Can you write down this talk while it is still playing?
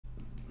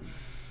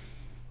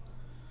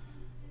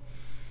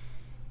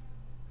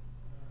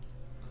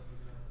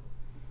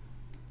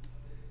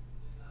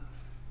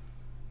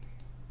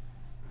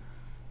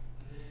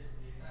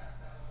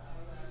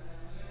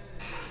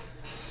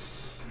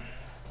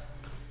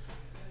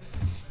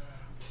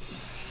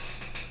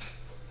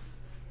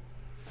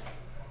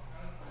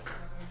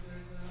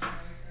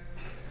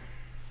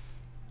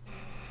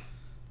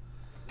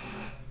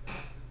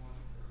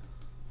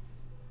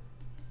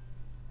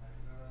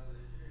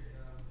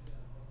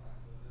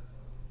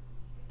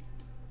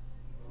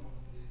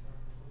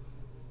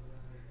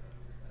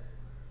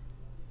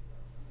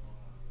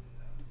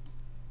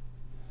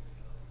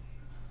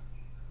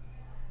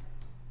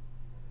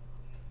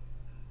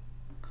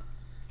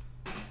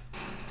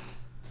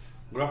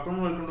Good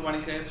afternoon, welcome to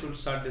VANIK-IAS. We'll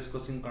start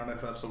discussing current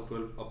affairs of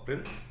 12th April.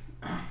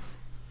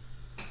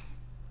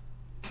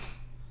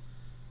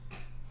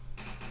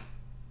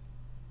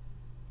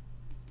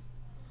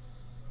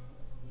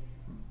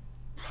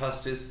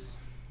 First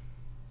is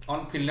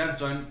on Finland's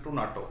join to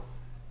NATO.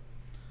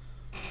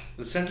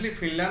 Recently,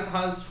 Finland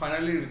has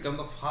finally become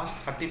the first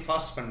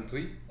 31st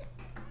country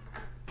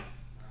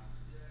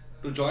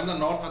to join the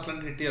North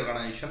Atlantic Treaty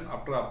Organization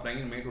after applying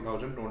in May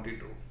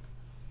 2022.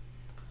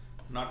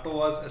 NATO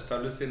was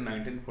established in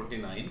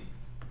 1949.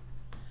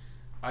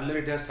 Earlier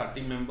it has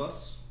 30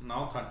 members.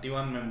 Now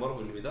 31 member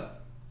will be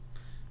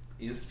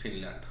is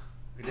Finland.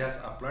 It has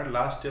applied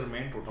last year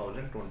May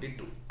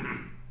 2022.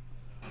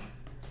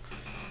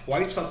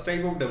 Why such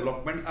type of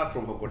development are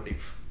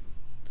provocative?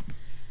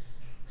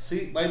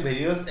 See, by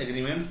various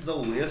agreements, the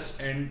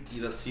OAS and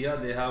Russia,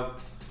 they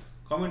have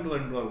come into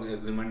an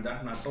agreement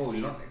that NATO will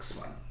not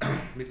expand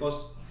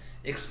because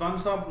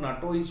expansion of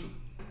NATO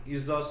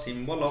is a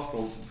symbol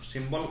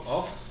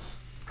of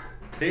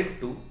threat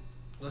to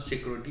the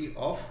security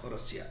of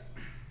Russia.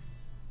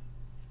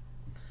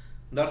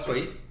 That's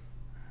why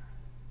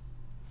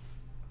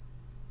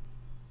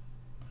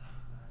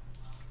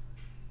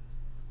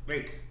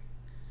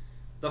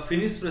the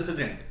Finnish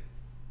president,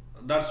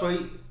 that's why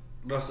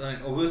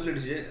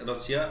obviously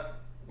Russia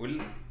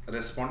will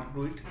respond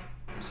to it.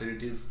 So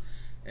it is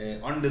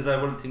an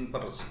undesirable thing for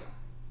Russia.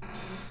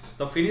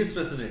 The Finnish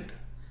president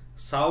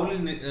Sauli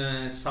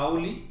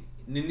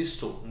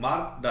Niinisto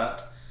marked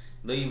that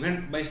the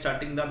event by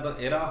starting that the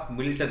era of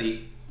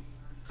military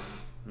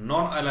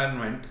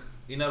non-alignment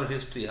in our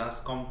history has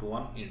come to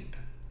an end.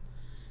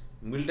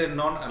 Military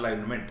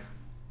non-alignment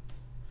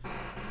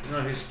in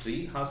our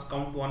history has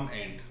come to an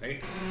end,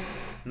 right?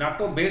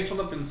 NATO based on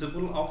the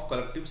principle of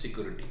collective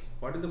security.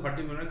 What is the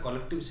meaning of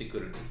collective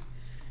security?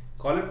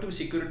 Collective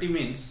security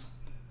means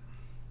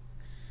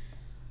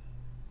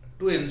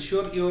to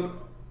ensure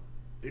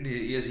it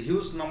is a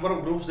huge number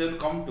of groups, they will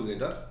come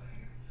together,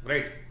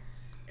 right,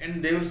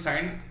 and they will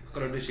sign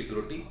collective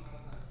security.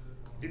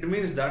 It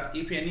means that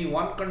if any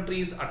one country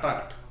is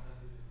attacked,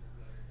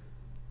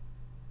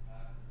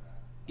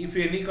 if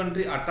any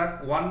country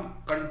attack one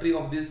country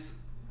of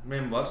these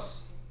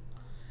members,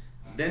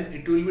 then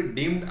it will be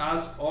deemed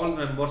as all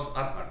members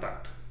are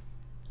attacked.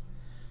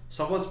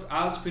 Suppose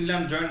as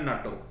Finland joined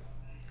NATO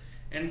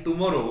and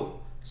tomorrow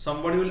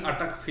somebody will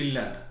attack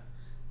Finland,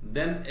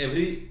 then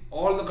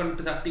all the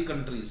 30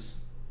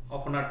 countries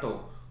of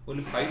NATO will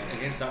fight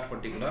against that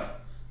particular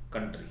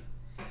country.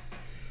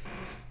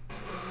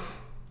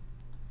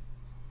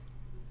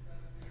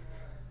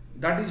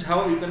 That is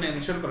how you can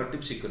ensure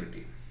collective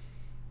security.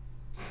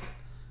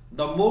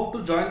 The move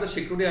to join the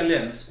security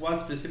alliance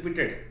was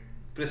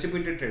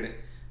precipitated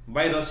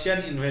by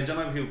Russian invasion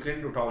of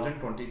Ukraine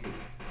 2022.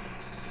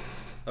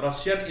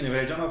 Russian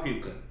invasion of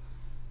Ukraine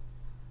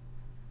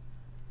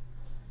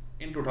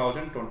in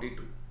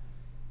 2022.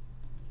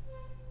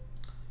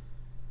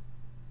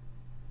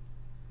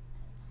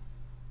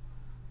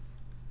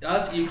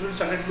 As Ukraine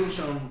started to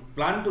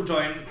plan to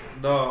join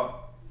the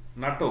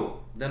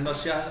NATO, then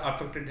Russia has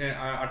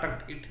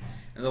attacked it,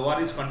 and the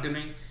war is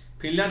continuing.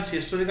 Finland's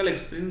historical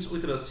experience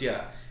with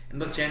Russia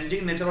and the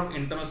changing nature of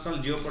international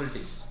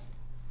geopolitics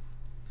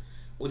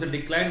with a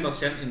declined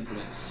Russian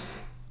influence.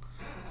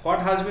 What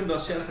has been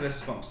Russia's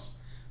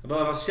response?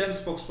 The Russian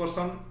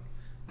spokesperson,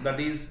 that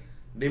is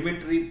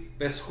Dmitry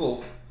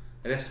Peskov,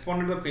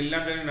 responded to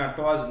Finland joining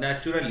NATO as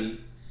naturally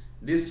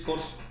this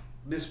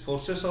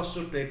forces us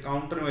to take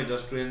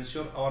countermeasures to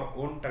ensure our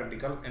own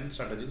tactical and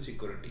strategic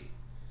security.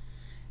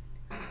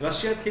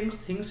 Russia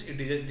thinks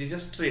it is a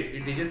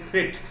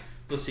threat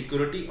to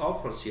security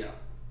of Russia.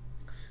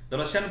 The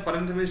Russian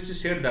Foreign Ministry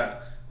said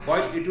that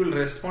while it will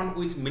respond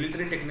with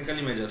military technical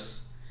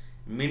measures,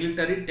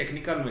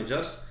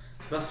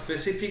 the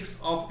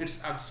specifics of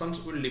its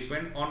actions will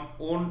depend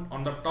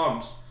on the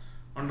terms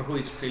under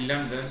which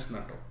Finland joins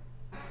NATO.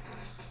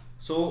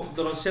 So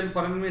the Russian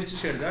Foreign Ministry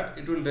said that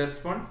it will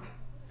respond.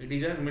 It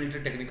is a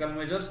military technical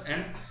measures,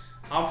 and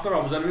after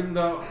observing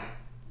the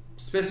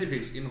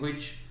specifics in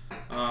which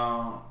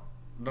the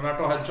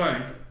NATO has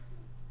joined,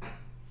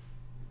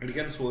 it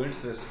can show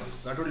its response.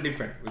 That will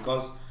depend,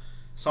 because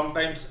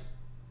sometimes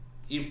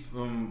if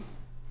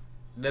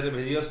there are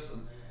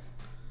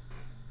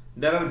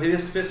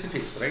various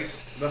specifics, right?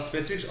 The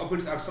specifics of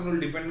its action will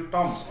depend on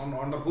terms,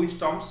 on which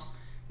terms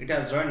it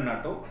has joined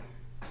NATO.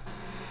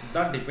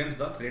 That depends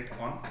the threat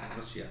on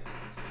Russia.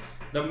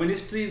 The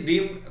ministry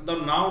deemed the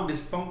now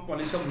defunct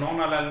policy of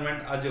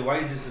non-alignment as a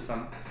wise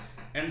decision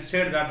and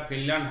said that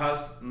Finland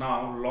has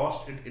now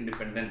lost its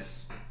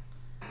independence,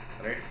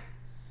 right?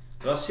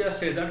 Russia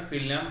says that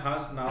Finland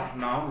has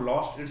now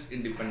lost its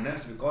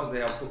independence because they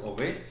have to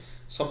obey.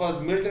 So far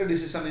as military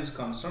decision is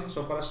concerned,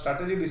 so far as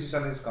strategic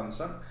decision is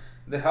concerned,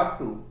 they have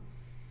to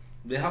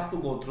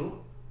go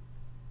through.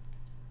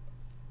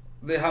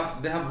 They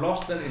have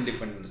lost their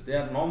independence. They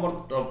are no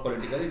more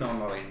politically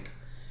non-aligned.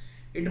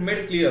 It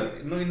made clear,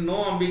 in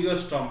no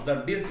ambiguous terms,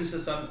 that this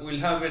decision will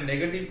have a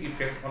negative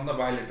effect on the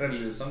bilateral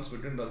relations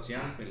between Russia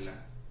and Finland.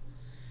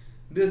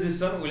 This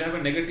decision will have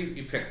a negative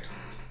effect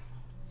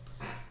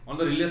on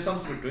the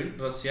relations between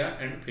Russia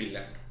and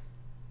Finland.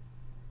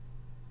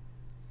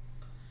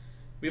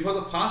 Before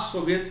the first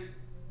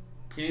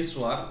Soviet-Finnish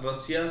War,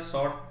 Russia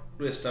sought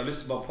to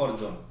establish buffer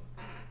zone.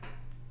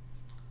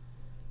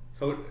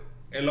 So,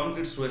 along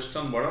its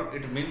western border,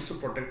 it means to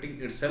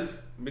protecting itself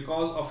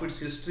because of its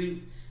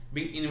history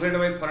being invaded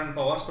by foreign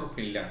powers through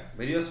Finland.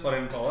 Various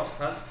foreign powers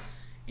has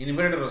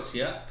invaded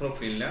Russia through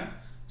Finland.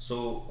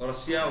 So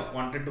Russia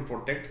wanted to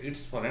protect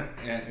its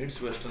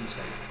its western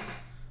side.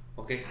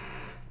 Okay.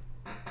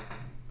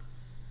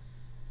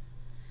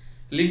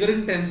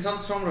 Lingering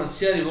tensions from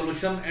Russia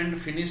Revolution and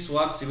Finnish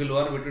War, Civil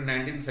War between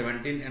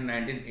 1917 and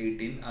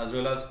 1918, as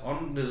well as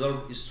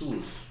unresolved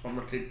issues from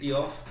the Treaty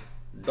of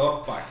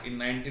Dorpat in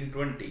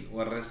 1920,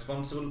 were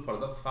responsible for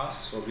the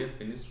first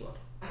Soviet-Finnish War.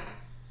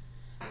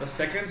 The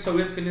second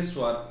Soviet-Finnish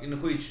War,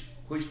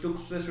 which took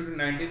place between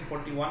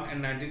 1941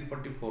 and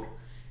 1944,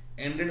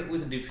 ended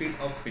with defeat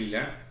of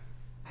Finland.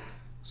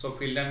 So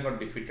Finland got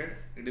defeated.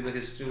 It is the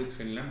history with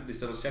Finland.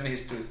 This is Russian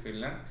history with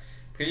Finland.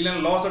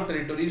 Finland lost the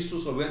territories to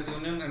Soviet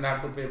Union and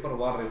had to pay for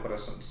war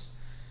reparations.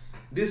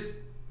 This,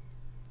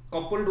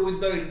 coupled with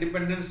the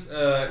independence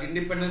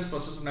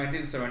process of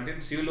 1917,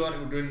 civil war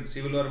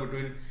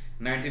between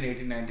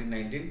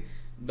 1918-1919,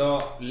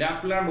 the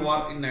Lapland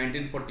War in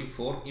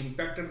 1944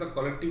 impacted the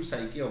collective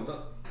psyche of the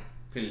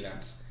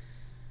Finlands.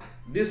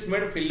 This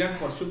made Finland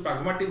pursue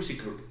pragmatic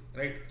security.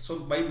 Right,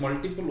 so by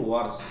multiple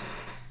wars,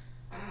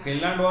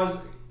 Finland was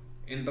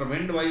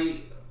intervened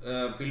by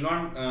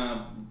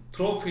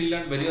through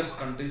Finland, various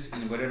countries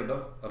invaded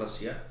the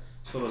Russia.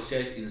 So Russia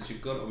is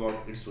insecure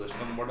about its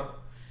western border,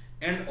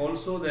 and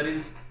also there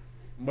is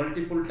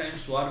multiple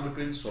times war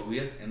between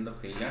Soviet and the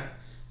Finland.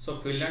 So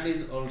Finland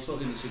is also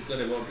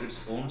insecure about its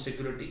own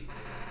security.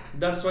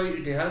 That's why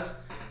it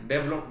has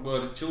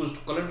developed, chose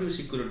collective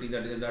security.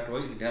 That why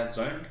it has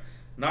joined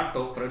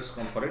NATO for its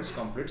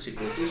complete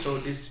security. So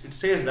it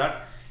says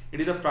that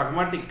it is a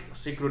pragmatic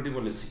security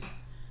policy.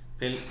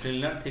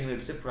 Finland thinks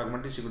it's a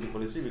pragmatic security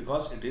policy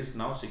because it is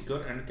now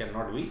secure and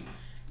cannot be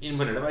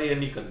invaded by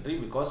any country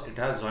because it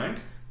has joined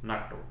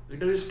NATO.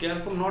 It is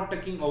careful not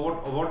taking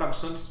overt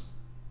actions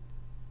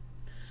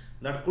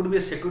that could be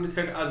a security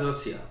threat as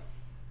Russia.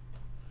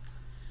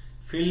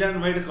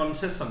 Finland made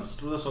concessions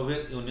to the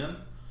Soviet Union,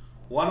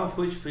 one of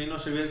which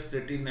Finno-Soviet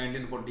Treaty in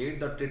 1948.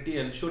 The treaty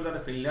ensured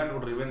that Finland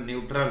would remain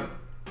neutral.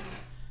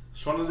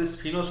 So under this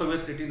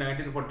Finno-Soviet Treaty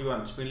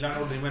 1941, Finland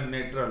would remain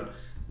neutral.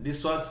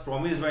 This was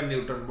promised by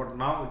Newton, but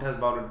now it has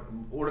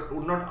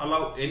would not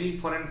allow any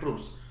foreign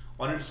troops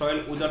on its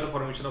soil without the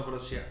permission of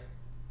Russia.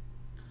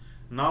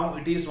 Now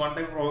it is one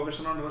time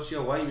provocation on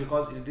Russia. Why?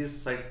 Because it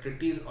is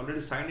treaty is already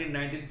signed in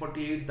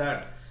 1948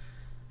 that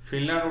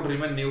Finland would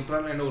remain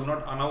neutral and would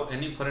not allow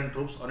any foreign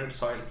troops on its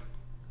soil.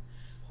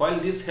 While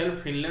this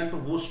helped Finland to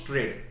boost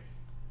trade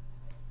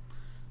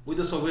with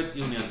the Soviet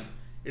Union,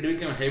 it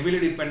became heavily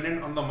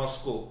dependent on the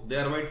Moscow,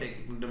 thereby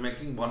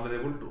making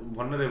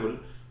vulnerable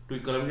to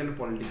economic and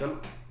political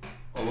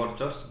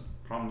overtures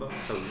from the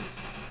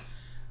Soviets.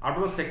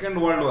 After the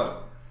Second World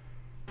War,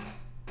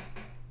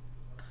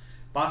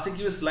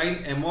 Paasikivi's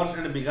line emerged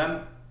and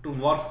began to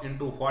morph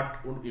into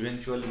what would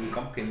eventually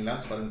become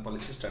Finland's foreign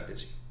policy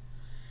strategy.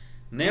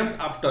 Named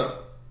after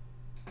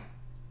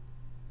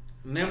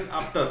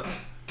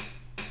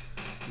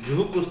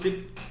Juho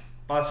Kusti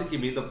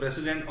Paasikivi, the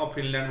president of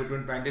Finland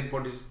between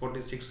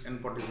 1946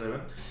 and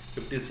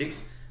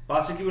 56,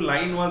 Paasikivi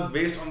line was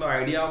based on the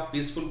idea of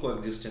peaceful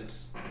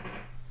coexistence,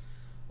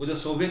 with the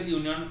Soviet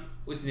Union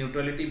with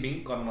neutrality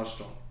being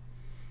cornerstone.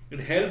 It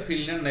helped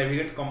Finland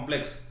navigate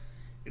complex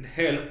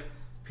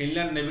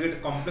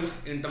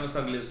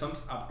international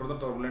relations after the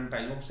turbulent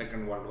time of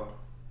Second World War.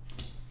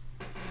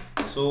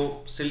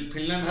 So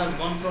Finland has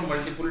gone from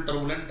multiple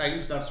turbulent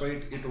times. That's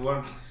why it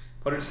worked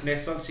for its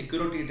national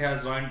security. It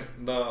has joined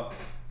the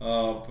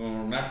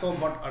NATO,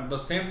 but at the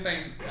same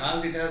time,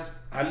 as it has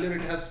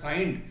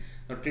signed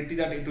the treaty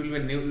that it will be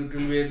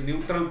a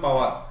neutral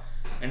power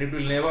and it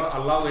will never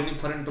allow any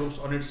foreign troops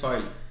on its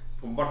soil.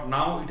 But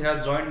now it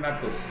has joined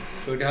NATO,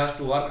 so it has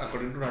to work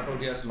according to NATO.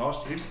 It has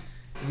lost its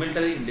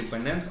military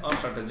independence or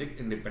strategic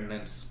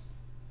independence.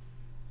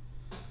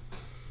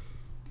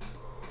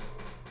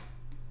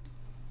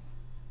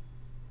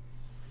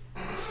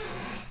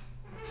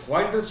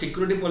 Why did the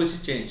security policy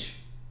change?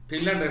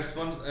 Finland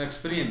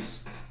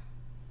experience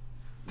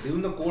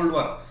during the Cold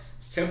War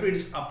shaped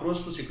its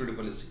approach to security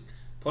policy.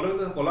 Following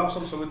the collapse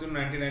of Soviet Union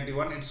in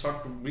 1991, it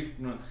sought to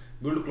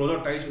build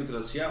closer ties with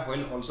Russia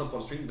while also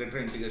pursuing greater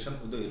integration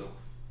with Europe.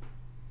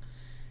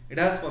 It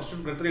has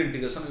pursued greater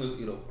integration with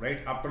Europe,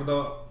 right, after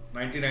the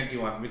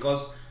 1991,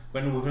 because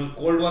when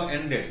Cold War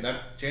ended,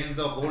 that changed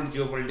the whole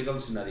geopolitical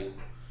scenario.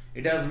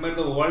 It has made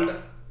the world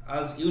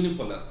as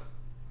unipolar.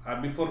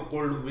 Before the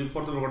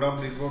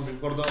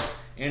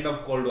end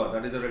of Cold War,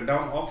 that is the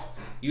breakdown of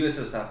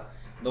USSR,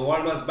 the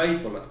world was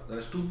bipolar. There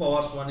is two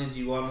powers, one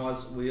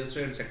was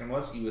USA and second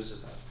was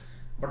USSR.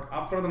 But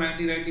after the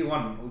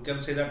 1991, we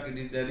can say that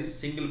there is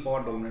single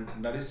power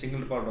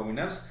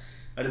dominance.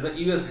 That is the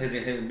US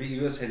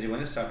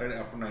hegemony started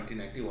after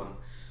 1991.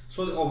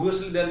 So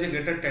obviously there is a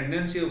greater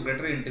tendency of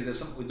greater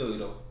integration with the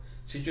Europe.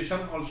 Situation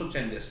also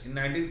changes. In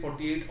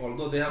 1948,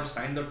 although they have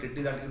signed the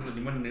treaty that it will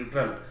remain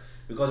neutral,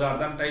 because at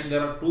that time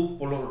there are two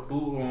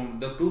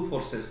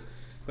forces.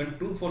 When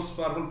two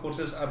powerful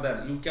forces are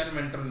there, you can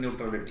maintain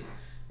neutrality.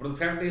 But the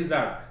fact is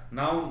that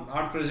now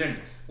at present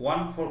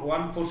one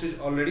force is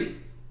already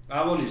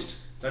abolished.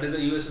 That is the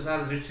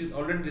USSR is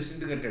already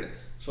disintegrated.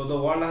 So the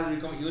world has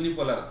become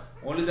unipolar.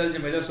 Only there is a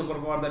major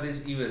superpower, that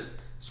is US.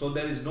 So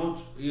there is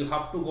no, you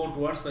have to go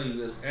towards the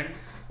US, and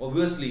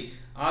obviously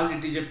as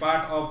it is a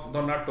part of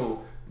the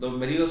NATO, the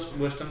various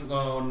Western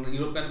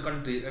European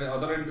countries and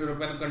other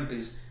European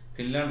countries,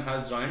 Finland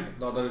has joined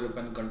the other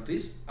European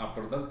countries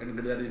after the, and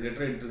there is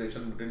greater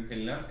integration between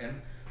Finland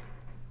and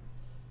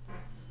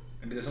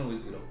integration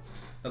with Europe.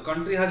 The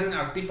country has been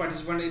active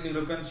participant in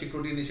European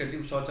security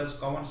initiatives such as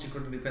Common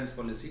Security Defence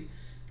Policy,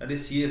 that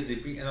is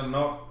CSDP, and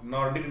the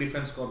Nordic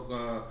Defence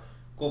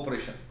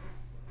Cooperation.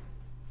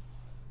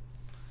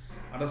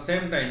 At the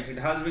same time, it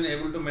has been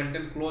able to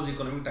maintain close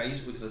economic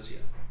ties with Russia.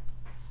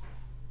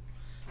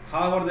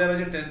 However, there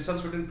is a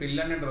tensions between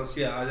Finland and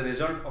Russia as a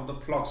result of the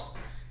flux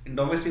in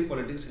domestic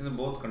politics in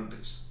both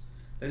countries.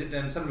 There is a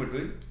tension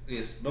between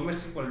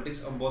domestic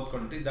politics of both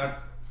countries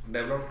that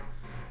developed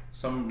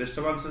some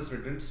disturbances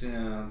between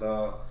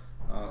the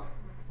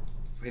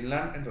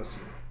Finland and Russia.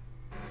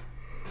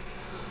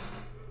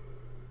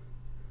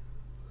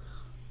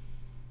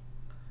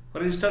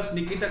 For instance,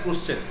 Nikita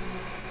Khrushchev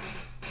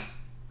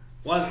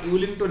was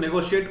willing to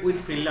negotiate with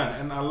Finland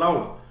and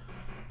allowed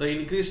the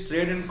increased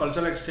trade and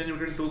cultural exchange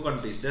between two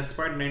countries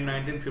despite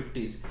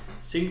 1950s,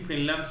 seeing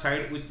Finland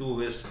side with the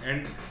West,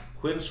 and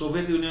when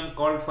Soviet Union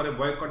called for a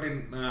boycott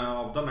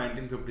of the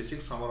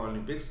 1956 Summer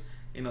Olympics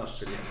in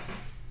Australia.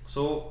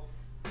 So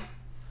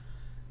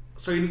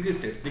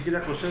increased it. Nikita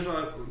Khrushchev,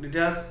 it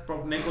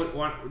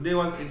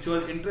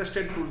was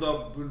interested to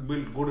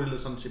build good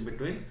relationship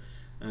between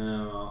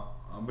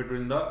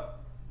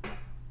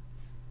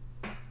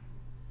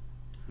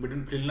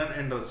Finland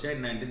and Russia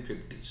in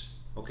 1950s.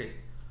 Okay,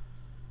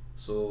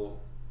 so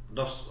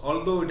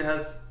although it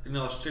has in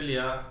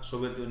Australia,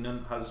 Soviet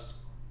Union has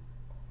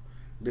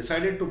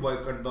decided to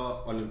boycott the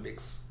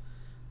Olympics.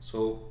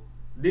 So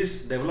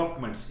these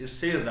developments, it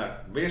says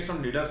that based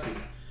on leadership,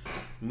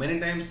 many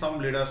times some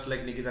leaders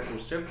like Nikita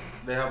Khrushchev,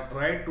 they have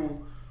tried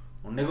to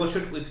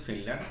negotiate with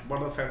Finland, but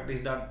the fact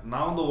is that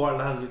now the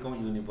world has become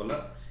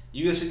unipolar.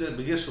 US is the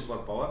biggest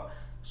superpower,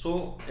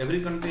 so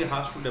every country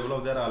has to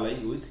develop their ally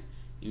with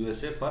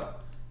USA for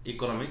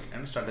economic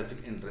and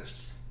strategic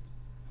interests.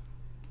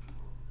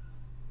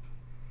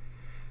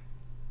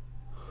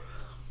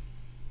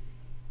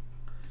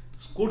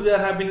 Could there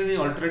have been any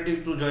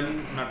alternative to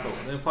joining NATO?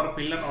 For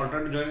Finland,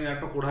 alternative to joining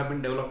NATO could have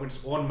been develop its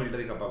own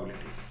military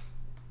capabilities.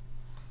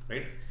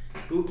 Right?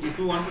 If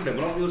you want to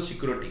develop your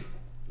security,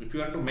 if you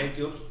want to make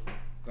your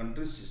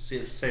country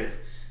safe,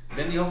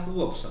 then you have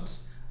two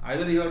options.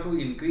 Either you have to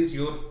increase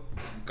your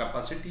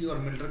capacity, your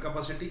military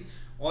capacity,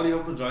 or you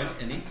have to join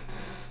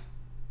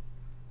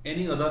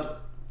any other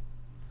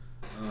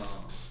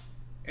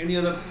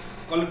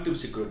collective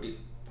security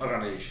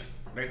organization,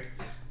 right?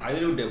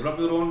 Either you develop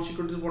your own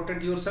security to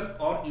protect yourself,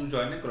 or you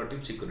join a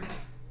collective security.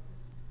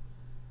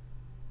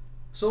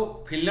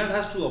 So Finland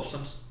has two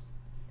options: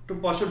 to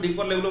pursue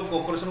deeper level of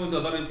cooperation with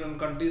other European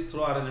countries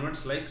through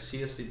arrangements like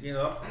CSDP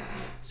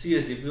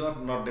or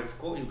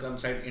NORDEFCO. You can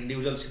cite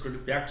individual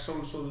security pacts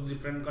also with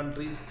different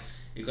countries.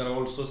 You can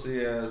also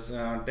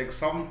take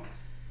some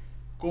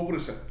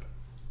cooperation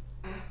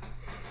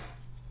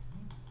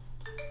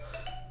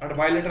at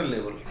bilateral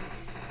level.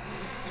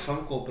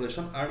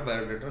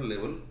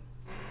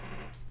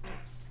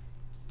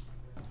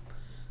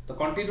 The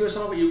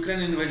continuation of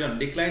Ukraine invasion,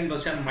 declined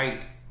Russian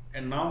might,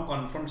 and now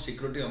confront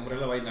security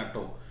umbrella by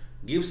NATO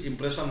gives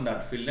impression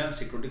that Finland's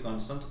security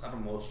concerns are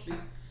mostly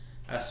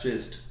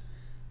assuaged.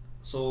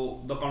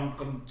 So the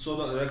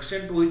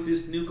extent to which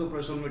this new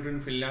cooperation between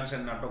Finland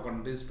and NATO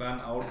countries pan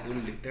out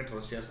will dictate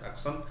Russia's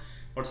action,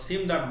 but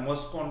seems that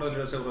Moscow under the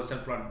leadership of Russian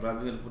President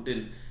Vladimir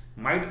Putin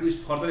might wish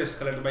further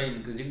escalate by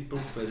increasing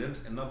troops presence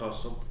in the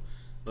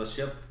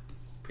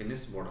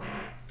Russia-Finnish border.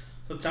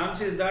 So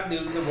chance is that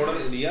during the border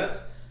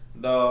areas,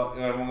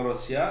 among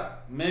Russia,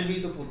 maybe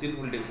the Putin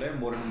will deploy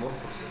more and more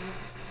forces.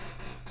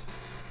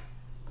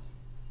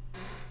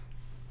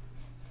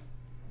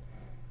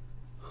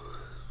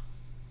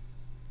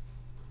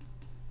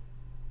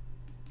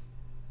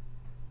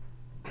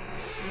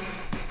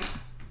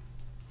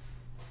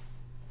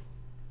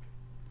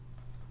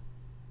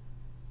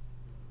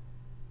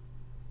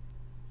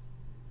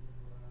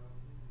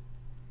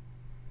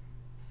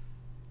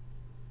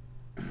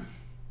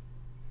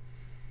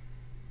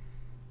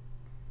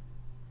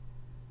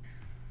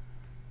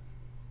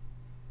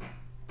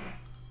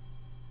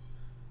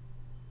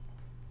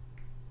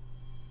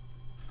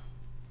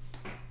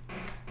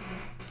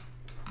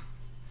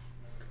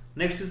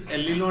 Next is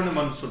El Nino and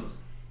monsoon.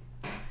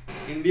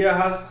 India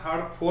has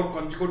had 4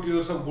 consecutive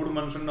years of good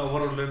monsoon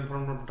overall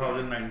from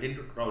 2019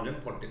 to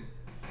 2014.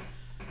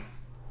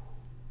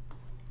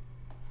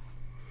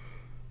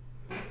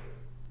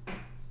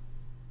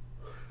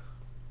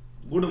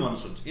 good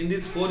monsoons. In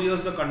these 4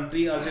 years, the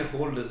country as a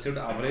whole received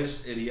average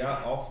area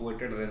of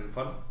weighted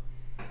rainfall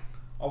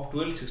of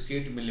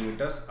 1268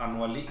 millimeters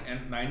annually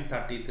and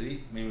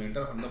 933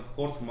 millimeter on the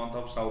 4th month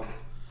of south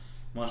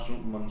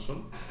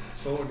monsoon.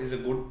 So it is a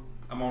good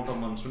amount of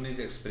monsoon is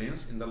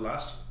experienced in the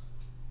last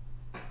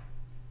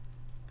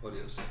 4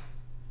 years.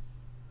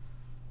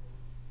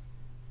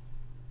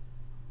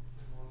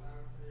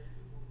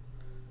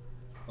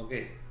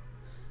 Okay.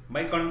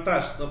 By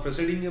contrast, the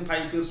preceding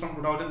 5 years from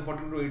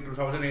 2014 to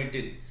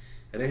 2018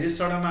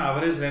 registered an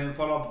average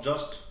rainfall of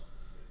just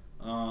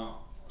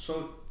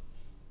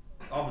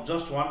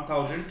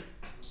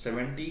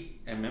 1070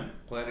 mm,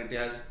 where it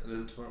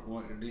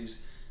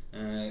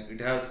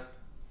has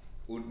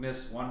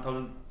witnessed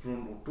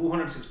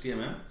 1260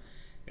 mm.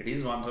 It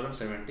is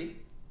 1070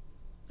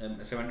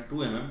 and 72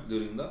 mm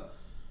during the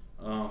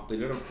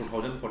period of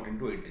 2014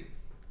 to 18,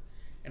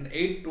 and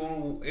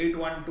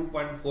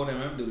 812.4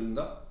 mm during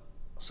the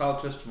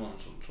southwest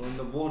monsoon. So in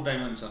the both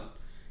dimension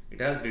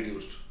it has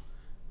reduced.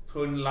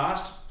 So in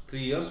last 4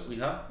 years we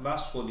have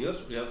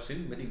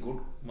seen very good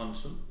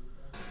monsoon,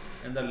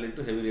 and that led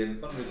to heavy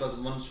rainfall because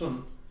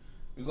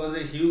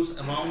a huge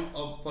amount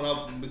of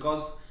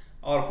because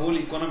our whole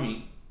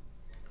economy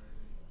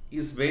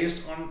is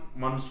based on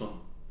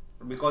monsoon,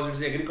 because it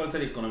is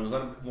agriculture economy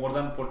where more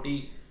than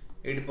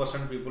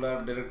 48% people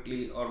are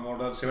directly, or more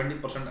than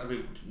 70%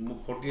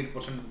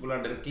 48% people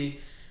are directly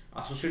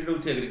associated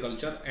with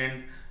agriculture,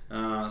 and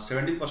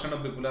 70%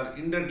 of people are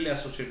indirectly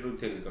associated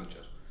with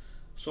agriculture.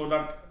 So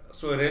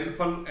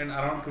rainfall and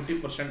around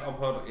 50%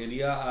 of our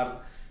area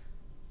are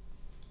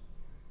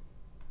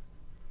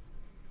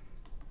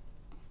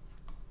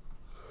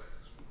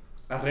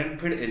a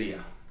rain-fed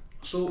area.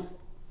 So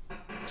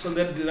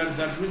that means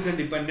they are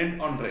dependent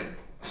on rain.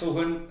 So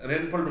when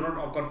rainfall do not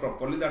occur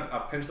properly, that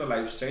affects the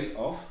lifestyle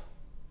of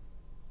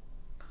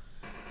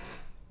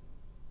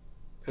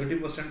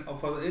 50%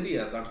 of our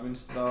area. That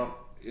means the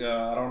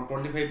around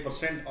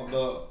 25% of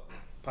the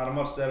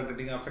farmers, they are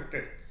getting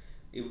affected.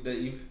 If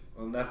the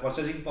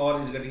purchasing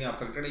power is getting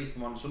affected if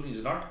monsoon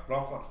is not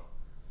proper.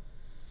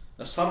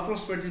 The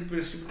surplus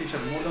precipitation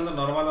more than the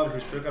normal or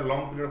historical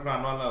long period of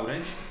annual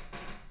average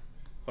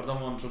for the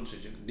monsoon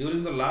season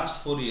during the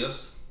last 4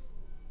 years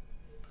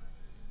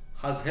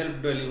has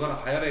helped deliver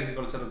higher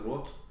agricultural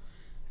growth.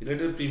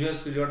 Related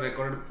previous period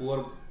recorded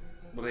poor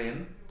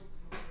rain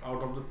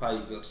out of the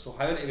 5 years. So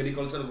higher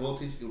agricultural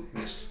growth is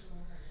witnessed.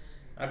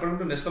 According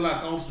to national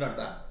accounts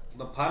data,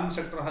 the farm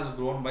sector has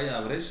grown by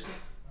average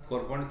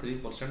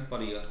 4.3%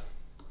 per year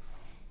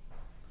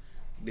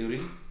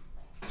during.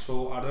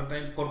 So at that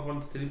time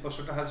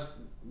 4.3% has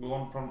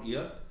grown from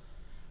year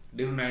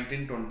during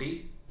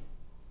 2019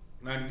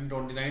 and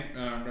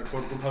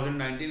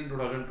 2020 to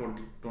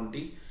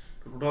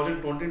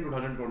 2020 and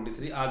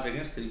 2023 as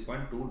against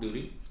 3.2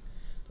 during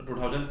the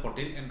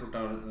 2014 and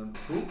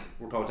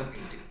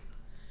 2018.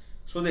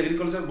 So the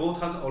agricultural growth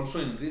has also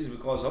increased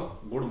because of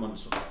good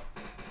monsoon.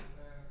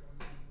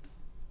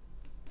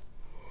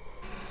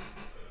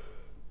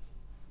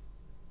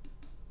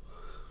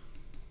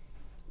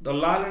 The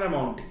La Nina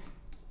mounting.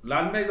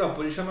 La Nina is the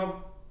opposition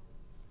of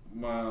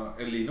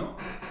El Nino.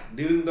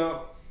 During the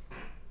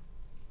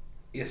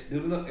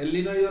El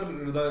Nino year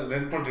the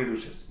rainfall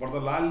reduces, but the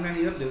La Nina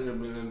year the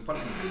rainfall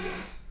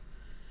increases.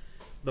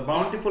 The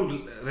bountiful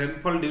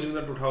rainfall during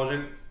the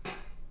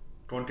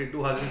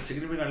 2022 has been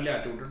significantly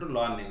attributed to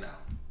La Nina.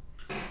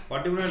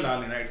 What do you mean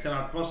La Nina? It's an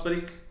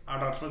atmospheric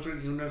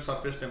unit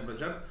surface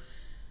temperature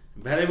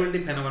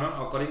variability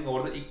phenomenon occurring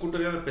over the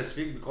equatorial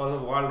Pacific because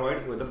of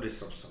worldwide weather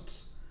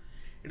disruptions.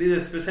 It is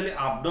especially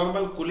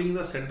abnormal cooling in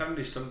the central and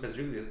eastern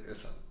Pacific region.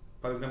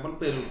 For example,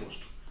 Peru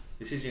coast.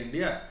 This is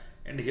India,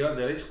 and here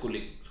there is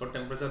cooling. So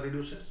temperature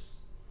reduces.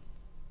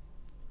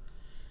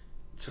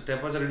 So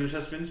temperature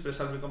reduces means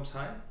pressure becomes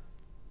high,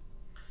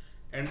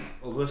 and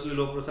obviously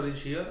low pressure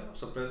is here.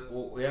 So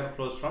air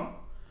flows from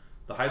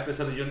the high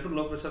pressure region to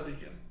low pressure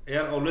region.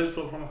 Air always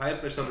flows from high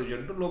pressure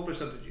region to low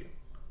pressure region.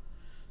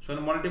 So a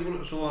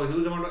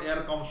huge amount of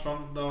air comes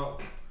from the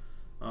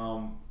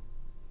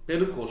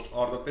Peru coast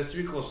or the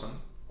Pacific Ocean.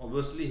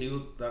 Obviously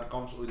that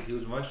comes with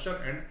huge moisture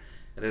and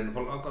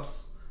rainfall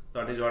occurs.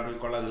 That is what we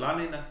call as La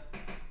Nina.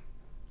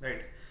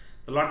 Right.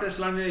 The latest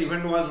La Nina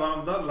event was one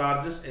of the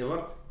largest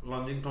ever,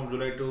 launching from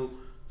July to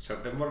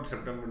September,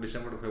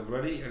 December to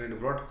February, and it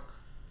brought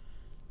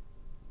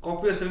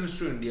copious rains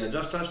to India,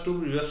 just as two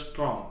previous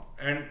strong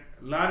and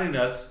La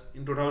Ninas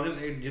in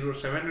 2008,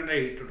 07 and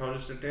 8,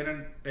 2010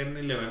 and 10 and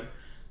 11,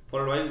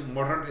 followed by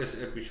moderate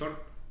episode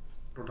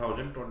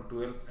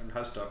 2012 and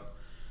has turned.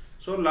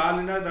 So La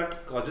Nina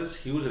that causes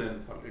huge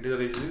rainfall. It is a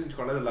region which is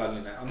called as La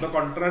Nina. On the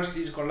contrast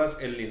is called as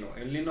El Nino.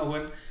 El Nino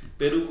when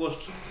Peru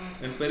coast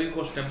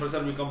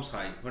temperature becomes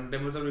high. When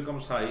temperature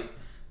becomes high,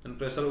 then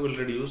pressure will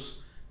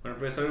reduce. When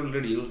pressure will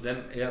reduce,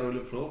 then air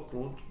will flow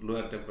to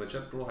lower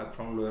temperature from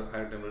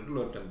higher temperature to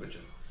lower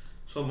temperature.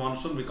 So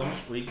monsoon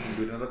becomes weak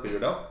during the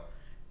period of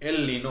El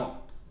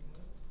Nino,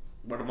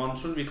 but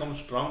monsoon becomes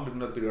strong during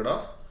the period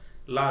of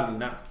La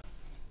Nina.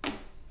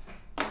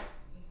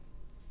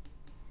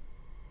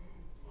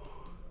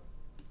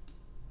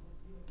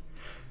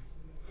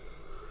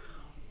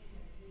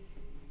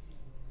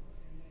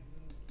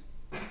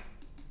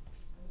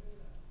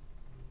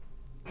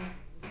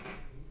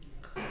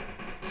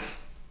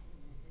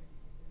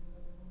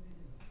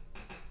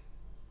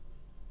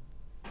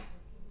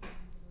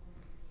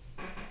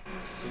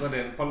 the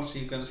rainfall,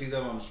 you can see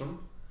the monsoon,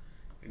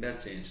 it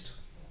has changed.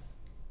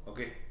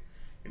 Okay,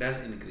 it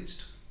has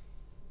increased.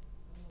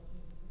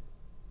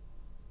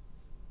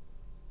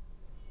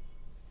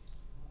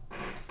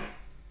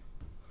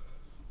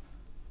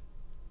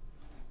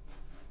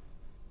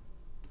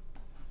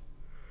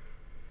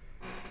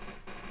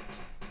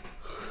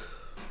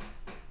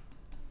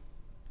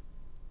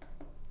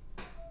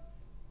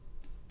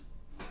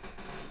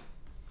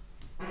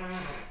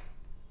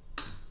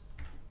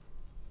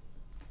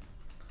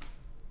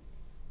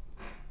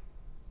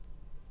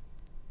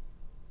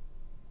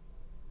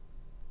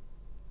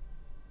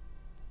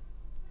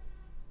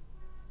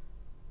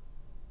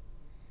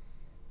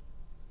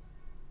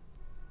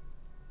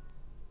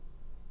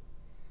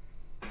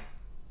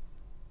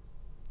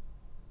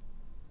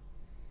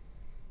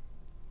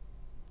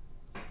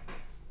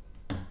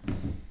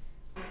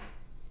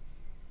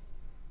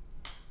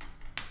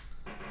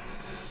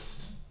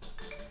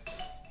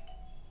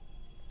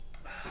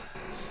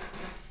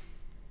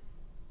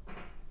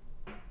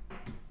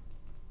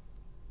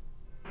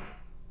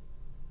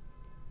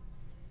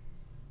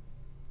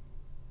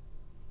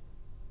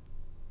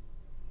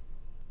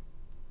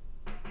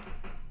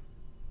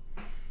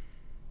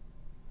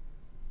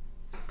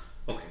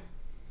 Okay,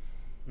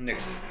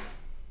 next.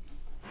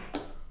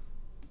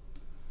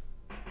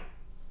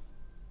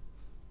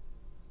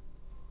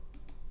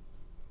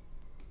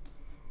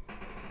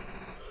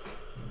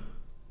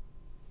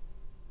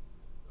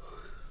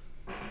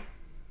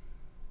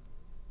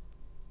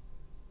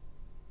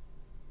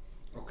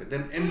 Okay,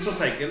 then ENSO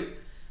cycle,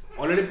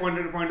 already point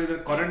is the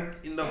current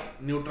in the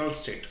neutral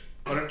state.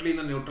 Currently in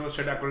the neutral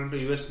state, according to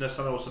US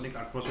National Oceanic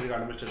Atmospheric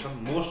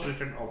Administration, most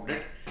recent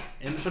update,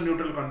 ENSO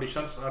neutral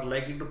conditions are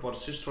likely to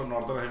persist for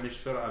northern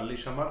hemisphere early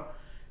summer.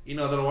 In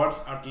other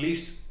words, at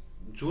least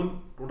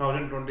June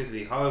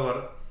 2023.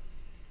 However,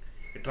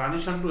 a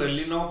transition to El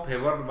Nino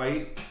favored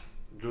by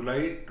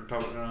July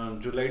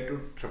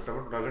to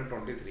September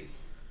 2023.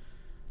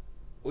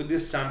 With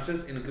these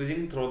chances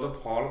increasing through the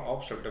fall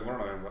of September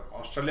November.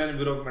 Australian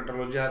Bureau of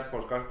Meteorology has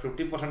forecast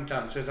 50%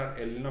 chances that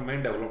El Nino may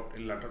develop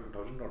in latter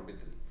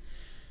 2023.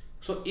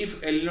 So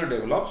if El Nino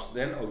develops,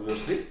 then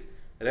obviously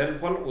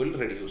rainfall will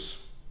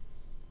reduce.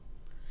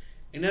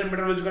 Indian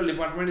Meteorological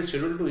Department is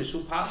scheduled to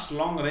issue fast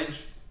long range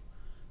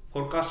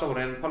forecast of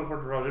rainfall for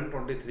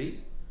 2023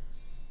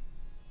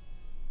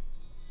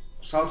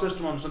 southwest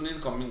monsoon in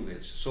coming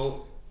days.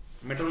 So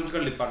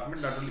Meteorological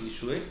Department that will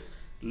issue a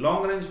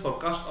long range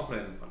forecast of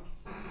rainfall.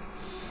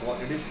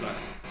 What it is planned.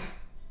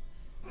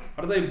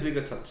 What are the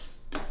implications?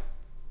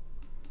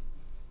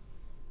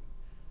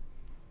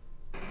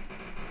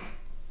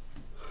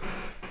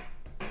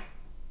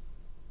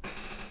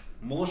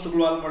 Most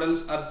global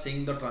models are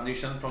seeing the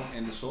transition from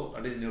ENSO,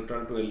 that is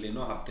neutral, to El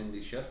Nino happening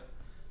this year,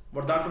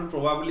 but that will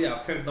probably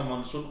affect the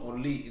monsoon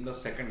only in the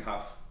second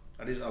half,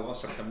 that is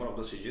August September of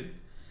the season.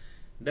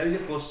 There is a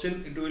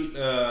question: it will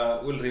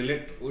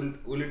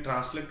it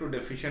translate to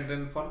deficient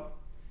rainfall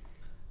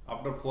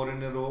after 4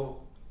 in a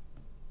row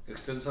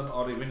extension,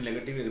 or even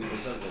negative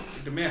agricultural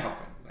growth? It may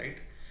happen, right?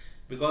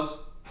 Because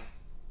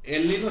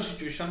El Nino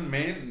situation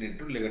may lead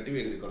to negative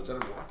agricultural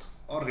growth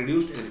or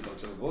reduced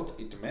agricultural growth.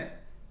 It may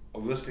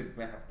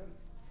happen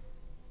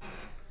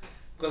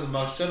because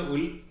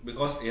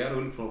air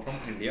will flow from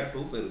India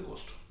to Peru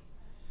coast.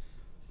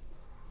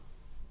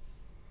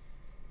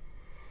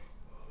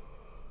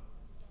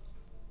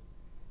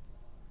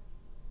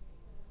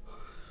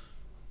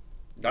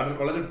 That is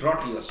called as a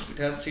drought years. It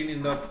has seen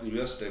in the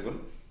previous table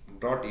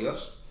drought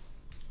years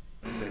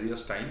in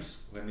various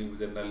times when we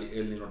were in the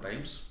El Nino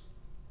times.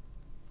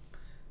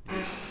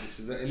 This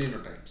is the El Nino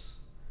times.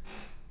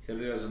 Here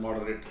it is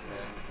moderate,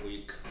 then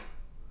weak,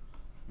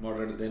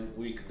 moderate, then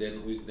weak,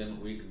 then weak,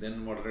 then weak,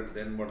 then moderate,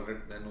 then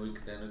moderate, then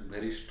weak, then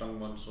very strong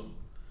monsoon,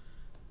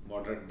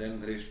 moderate, then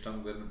very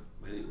strong, then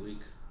very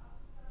weak.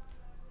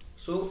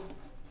 So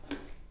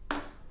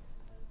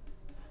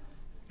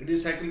it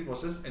is cycle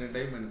process.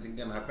 Anytime anything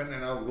can happen,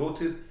 and our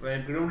growth is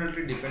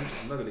predominantly depends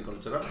on the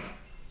agricultural,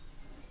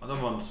 on the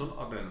monsoon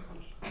or rainfall.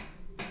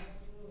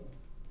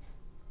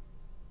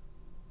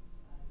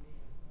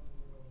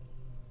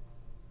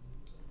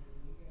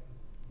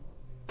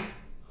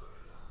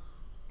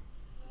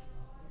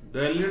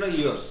 The El Nino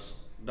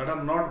years that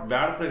are not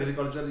bad for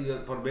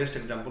agriculture, for best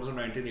examples of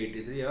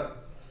 1983 or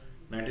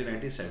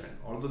 1997.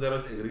 Although there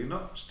was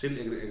still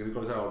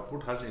agricultural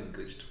output has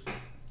increased.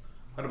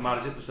 Where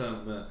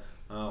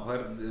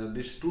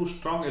these two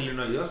strong El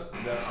Nino years,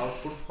 their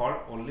output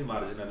fall only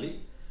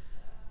marginally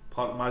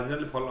fall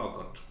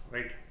occurred,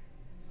 right?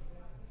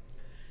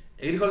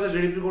 Agriculture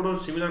GDP growth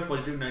was similar,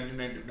 positive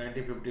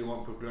 1990,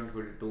 51,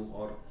 22,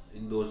 or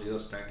in those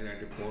years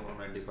 1994 or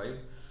 95.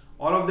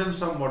 All of them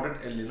some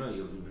moderate El Nino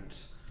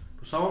events.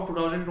 To sum up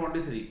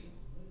 2023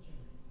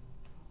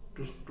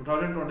 could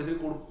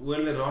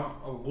well run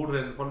of good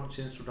rainfall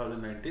since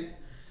 2019.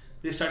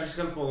 The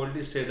statistical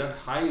probability says that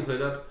high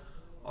weather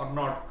or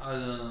not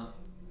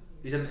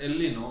is an El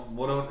Nino.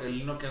 Moreover, El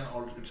Nino can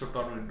also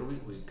turn into be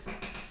weak.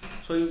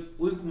 So if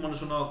weak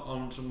monsoon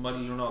El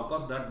Nino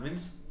occurs, that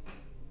means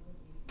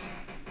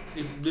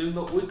if during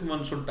the weak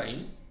monsoon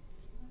time,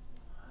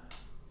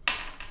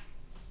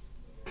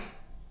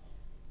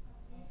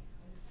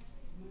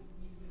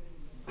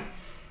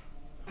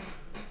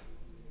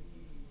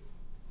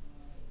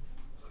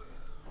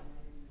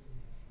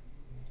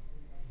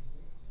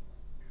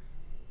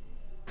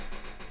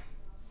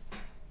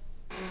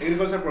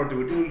 agricultural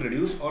productivity will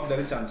reduce or there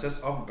is chances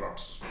of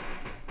droughts.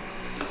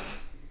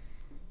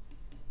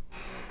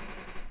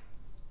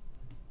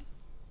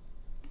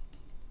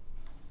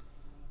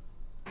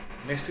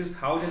 Next is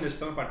how the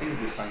national party is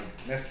defined.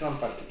 National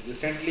party.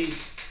 Recently,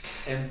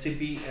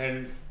 NCP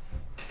and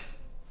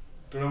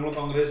Trinamool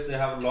Congress, they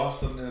have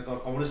lost, the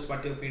Communist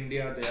Party of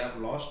India, they have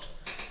lost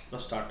the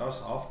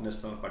status of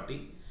national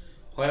party.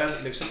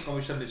 Whereas Election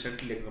Commission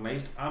recently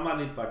recognized Aam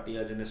Aadmi Party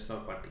as a national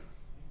party.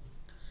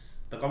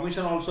 The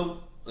Commission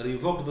also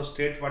revoked the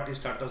state party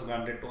status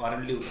granted to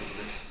RLD Uttar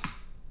Pradesh,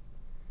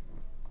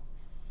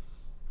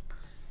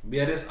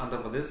 BRS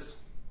Andhra Pradesh,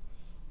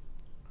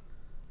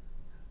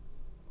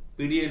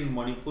 PD in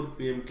Manipur,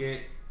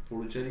 PMK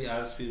Puducherry,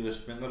 RSP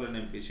West Bengal and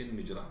MPC in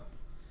Mizoram.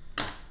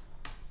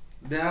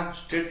 They have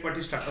state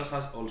party status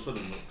has also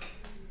removed.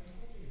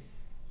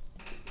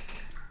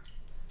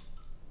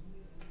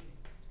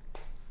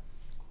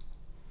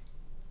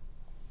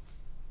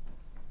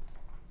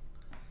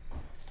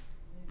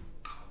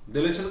 The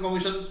Election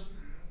Commission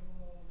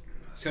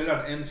said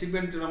that NCP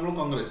and Trinamool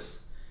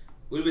Congress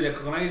will be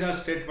recognized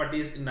as state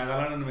parties in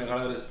Nagaland and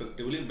Meghalaya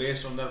respectively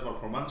based on their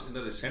performance in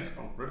the recent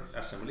concluded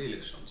assembly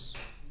elections.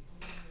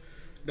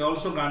 They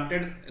also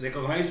granted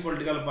recognized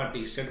political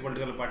party, state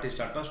political party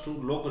status to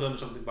Lok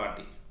Janshakti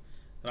Party,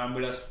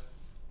 Ramvilas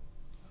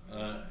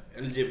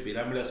LJP,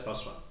 Ramvilas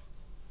Paswan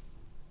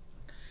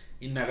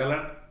in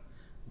Nagaland,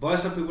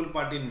 Voice of People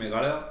Party in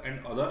Meghalaya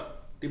and other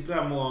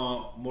Tripura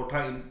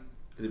Motha in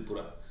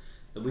Tripura.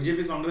 The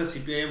BJP, Congress,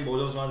 CPIM,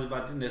 Bahujan Samaj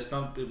Party,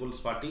 National People's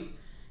Party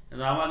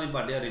and the Aam Aadmi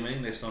Party are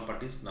remaining national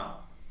parties now.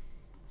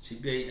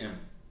 CPIM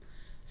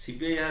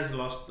has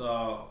lost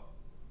the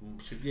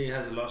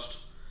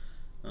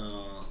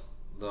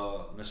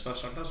national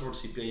status, but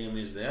CPIM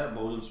is there.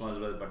 Bahujan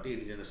Samaj Party,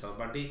 it is a national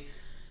party.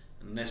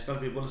 National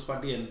People's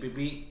Party,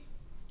 NPP,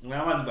 and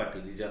Aam Aadmi Party,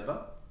 these are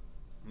the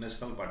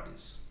national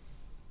parties.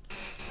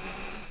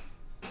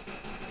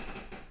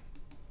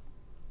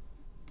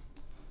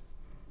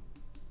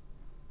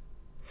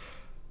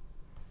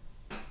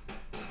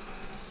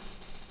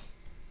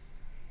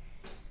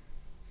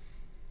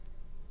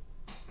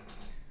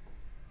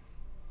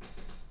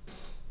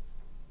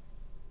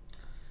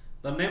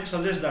 The name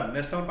suggests that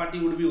national party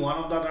would be one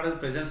of the that has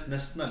presence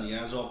nationally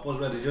as opposed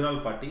by regional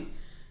party,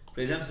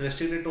 presence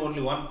restricted to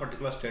only one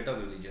particular state or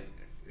religion.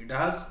 It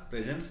has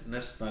presence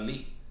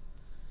nationally.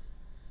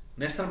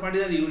 National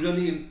parties are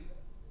usually in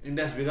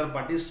India's bigger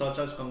parties such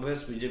as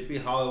Congress,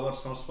 BJP. However,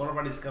 some smaller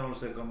parties can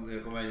also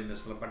recognize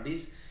national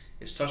parties.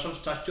 Its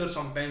structure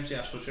sometimes is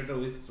associated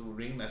with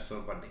being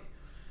national party.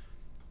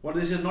 But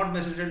this is not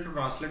necessary to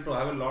translate to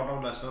have a lot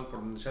of national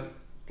potential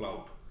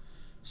clout.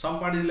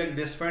 Some parties, like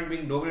despite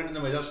being dominant in the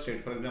major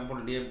state, for example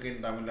DMK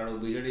in Tamil Nadu,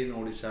 BJD in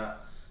Odisha,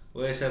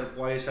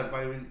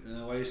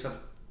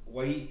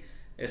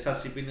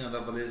 YSRCP in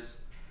Andhra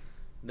Pradesh,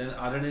 then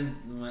RN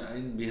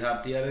in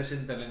Bihar, TRS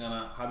in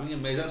Telangana, having a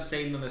major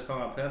say in the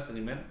national affairs,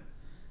 remain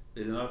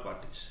regional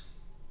parties.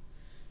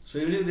 So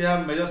even if they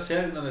have major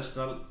share in the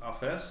national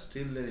affairs,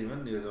 still they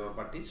remain regional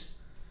parties.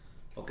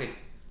 Okay.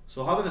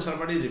 So how the national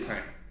party is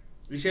defined?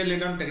 We shall lay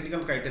down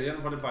technical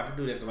criterion for the party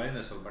to recognize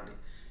national party.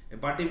 A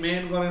party may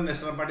incorporate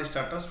national party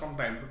status from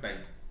time to time.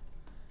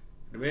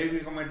 It may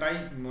become a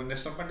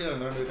national party or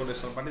may not become a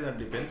national party, that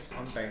depends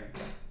on time to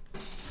time.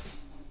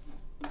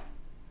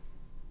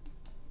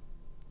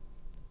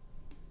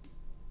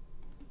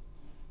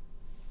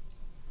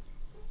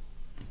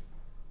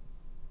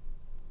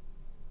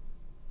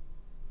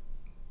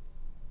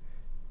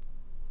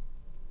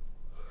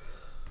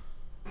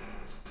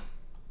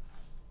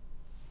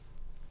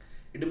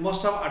 It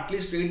must have at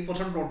least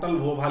 8%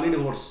 total valid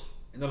votes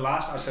in the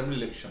last assembly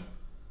election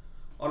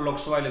or Lok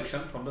Sabha election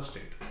from the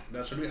state.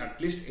 There should be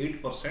at least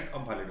 8%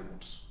 of valid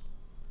votes.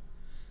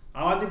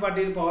 Aam Aadmi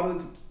Party in power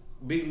with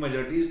big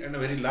majorities and a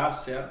very large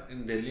share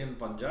in Delhi and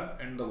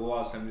Punjab and the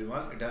Goa assembly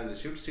mark. It has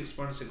received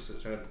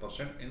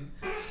 6.67%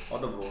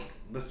 of the vote.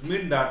 This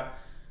means that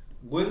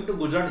going to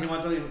Gujarat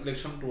Himachal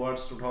election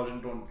towards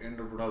 2020, end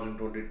of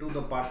 2022,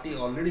 the party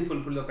already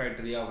fulfilled the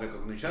criteria of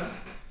recognition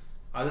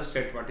as a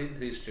state party in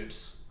 3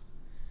 states.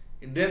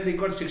 It then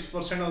required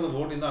 6% of the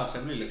vote in the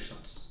assembly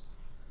elections,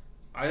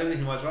 either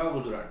in Himachal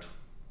or Gujarat.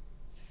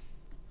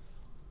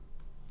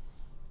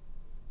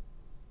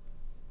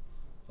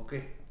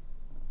 Okay.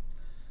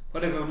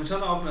 For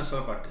recognition of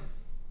national party.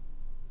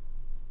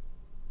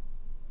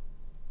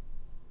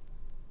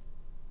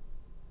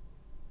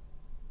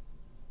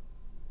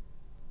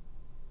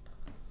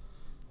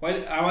 While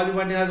Aam Aadmi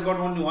Party has got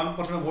only 1%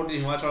 of vote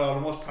in Himachal,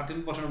 almost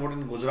 13% vote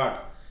in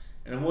Gujarat,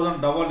 and more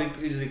than double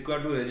is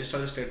required to register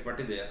a state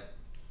party there.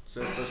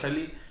 So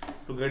especially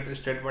to get a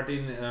state party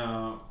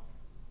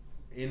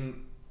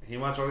in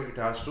Himachal, it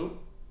has to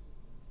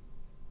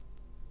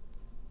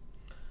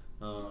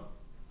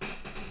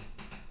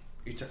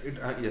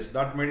Yes,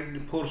 that made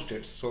it 4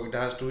 states, so it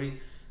has to be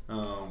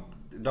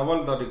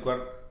double the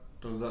required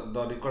to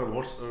the required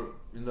votes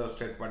in the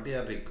state party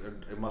are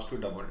it must be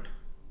doubled.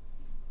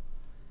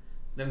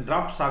 Then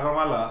draft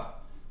Sagarmala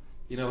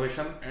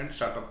innovation and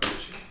startup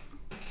policy.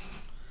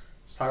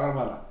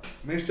 Sagarmala,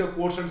 Ministry of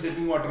Ports and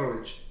Shipping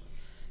Waterways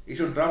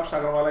issued draft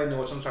Sagarmala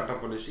innovation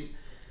startup policy.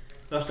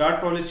 The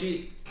start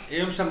policy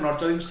aims at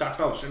nurturing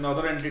startups and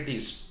other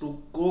entities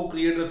to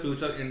co-create the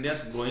future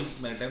India's growing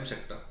maritime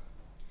sector.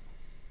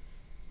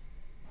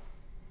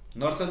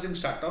 Nurturing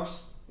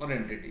startups or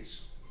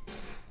entities.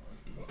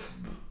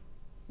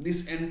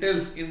 This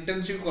entails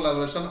intensive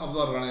collaboration of the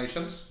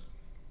organizations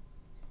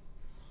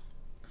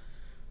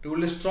to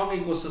build a strong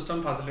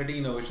ecosystem facilitating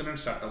innovation and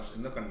startups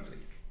in the country.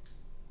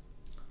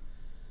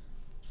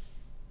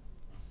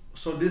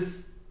 So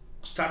this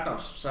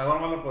startups,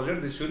 Sagarmala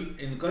project, this will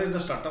encourage the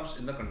startups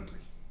in the country.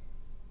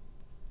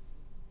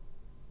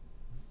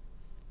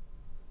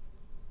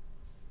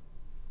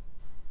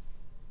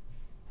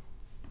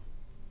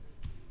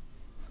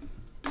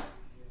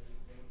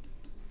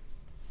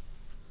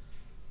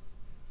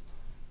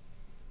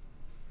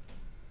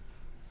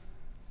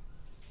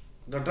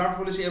 The draft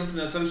policy aims to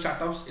nurture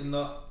startups in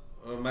the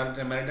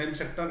maritime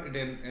sector. It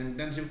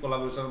intensive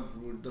collaboration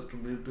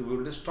to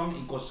build a strong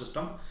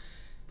ecosystem,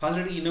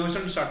 facilitating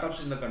innovation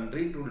startups in the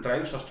country to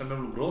drive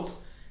sustainable growth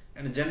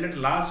and generate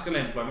large-scale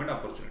employment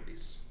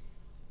opportunities.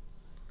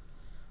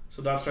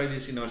 So that's why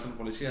this innovation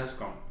policy has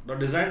come. The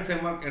design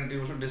framework and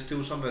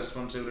distribution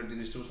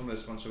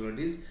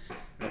responsibilities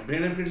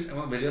benefits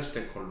among various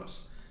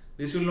stakeholders.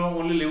 This will not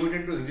only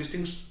limited to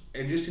existing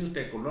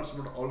stakeholders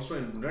but also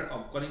included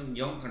upcoming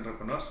young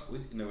entrepreneurs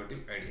with innovative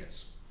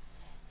ideas.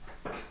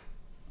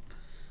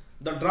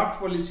 The draft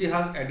policy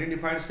has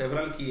identified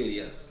several key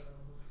areas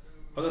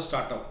for the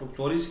startup to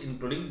flourish,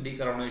 including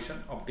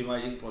decarbonization,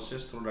 optimizing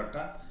process through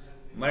data,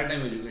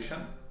 maritime education,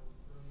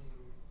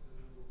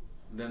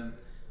 then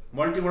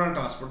multimodal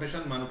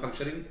transportation,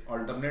 manufacturing,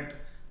 alternate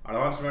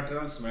advanced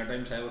materials,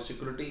 maritime cyber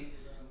security.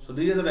 So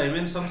these are the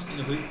dimensions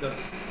in which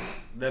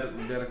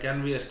there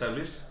can be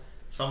established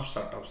some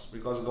startups,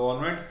 because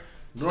government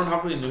do not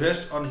have to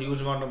invest on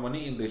huge amount of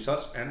money in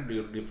research and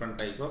different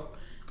type of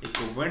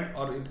equipment,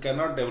 or it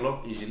cannot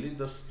develop easily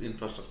this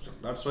infrastructure.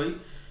 That's why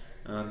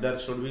there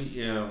should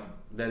be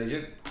there is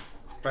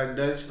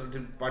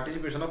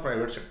participation of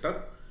private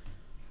sector,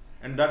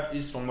 and that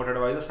is promoted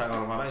by the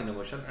Sagarmala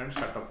innovation and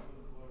startup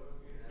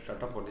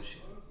policy.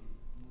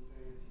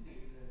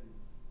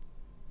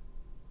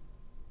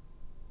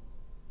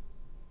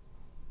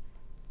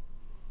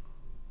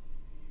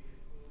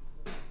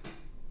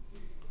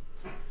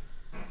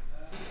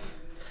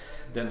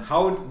 Then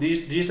how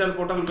this digital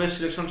portal based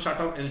selection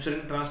startup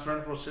ensuring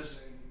transparent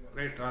process,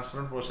 right?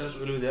 Transparent process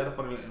will be there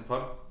for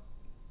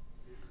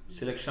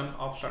selection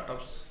of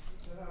startups.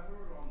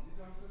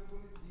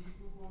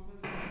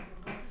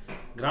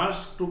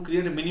 Grants to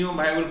create minimum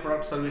viable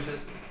product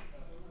services,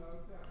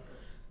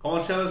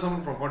 commercialization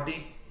of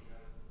property,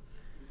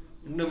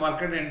 in the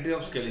market entry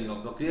of scaling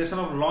up, the creation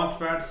of launch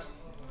pads,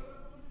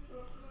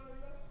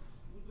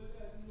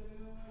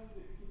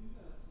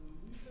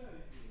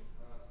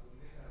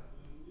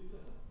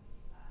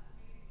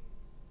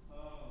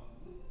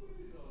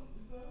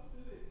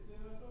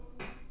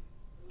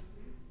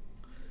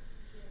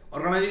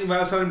 organizing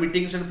bilateral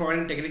meetings and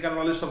providing technical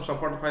knowledge of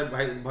support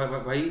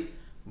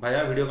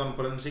via video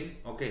conferencing.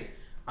 Okay,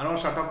 annual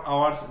startup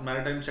awards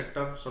maritime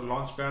sector, so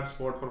launch pad,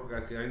 support for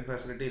carrying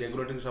facility,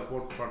 regulatory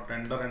support for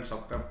tender and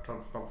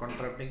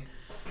subcontracting.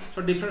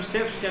 So different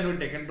steps can be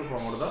taken to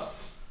promote the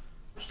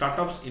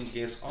startups in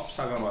case of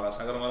Sagarmala.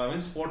 Sagarmala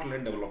means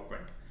port-led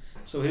development.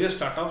 So various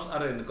startups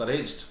are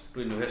encouraged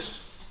to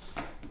invest.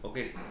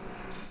 Okay.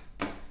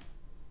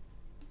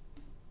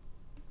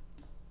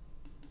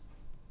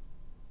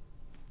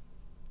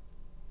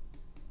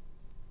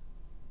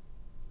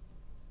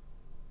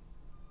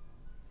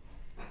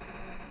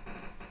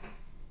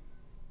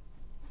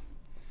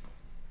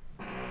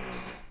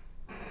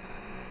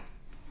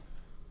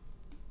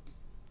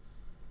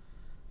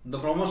 The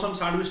promotion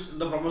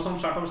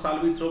startups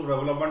shall be through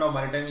development of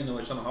maritime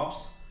innovation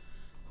hubs,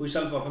 which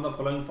shall perform the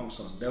following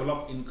functions: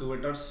 develop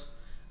incubators,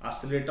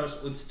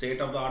 accelerators with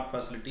state-of-the-art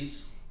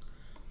facilities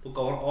to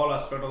cover all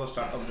aspects of the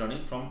startup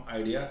journey from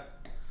idea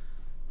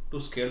to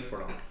scale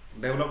product.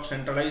 Develop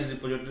centralized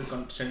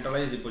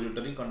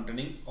repository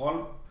containing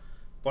all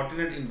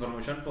pertinent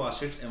information to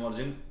assist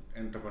emerging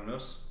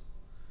entrepreneurs.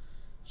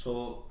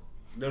 So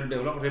they will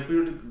develop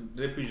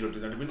repository,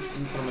 that means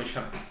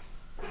information.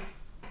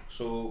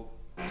 So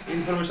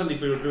information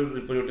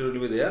repository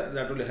will be there,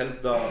 that will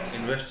help the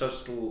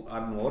investors to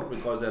earn more,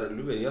 because there will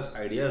be various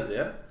ideas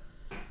there.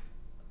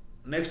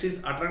 Next is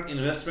attract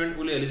investment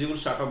will eligible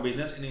startup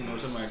business in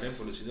innovation maritime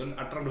policy. They will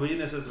attract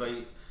businesses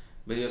by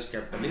various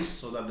capitalists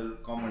so that they will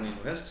come and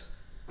invest.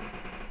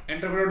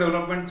 Entrepreneur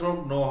development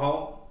through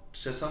know-how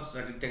sessions,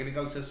 that is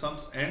technical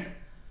sessions, and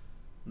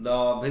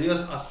the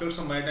various aspects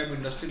of maritime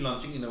industry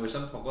launching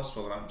innovation focused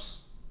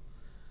programs.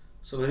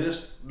 So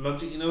various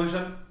launching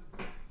innovation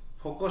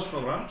focused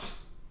programs,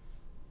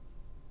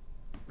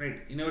 right?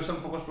 Innovation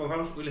focused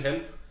programs will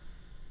help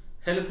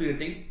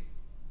creating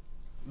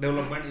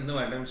development in the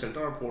maritime sector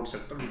or port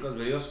sector, because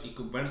various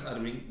equipments are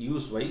being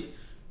used by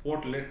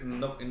port led in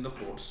the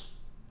ports,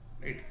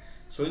 right?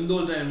 So in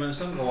those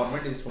dimensions,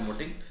 government is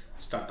promoting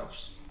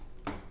startups.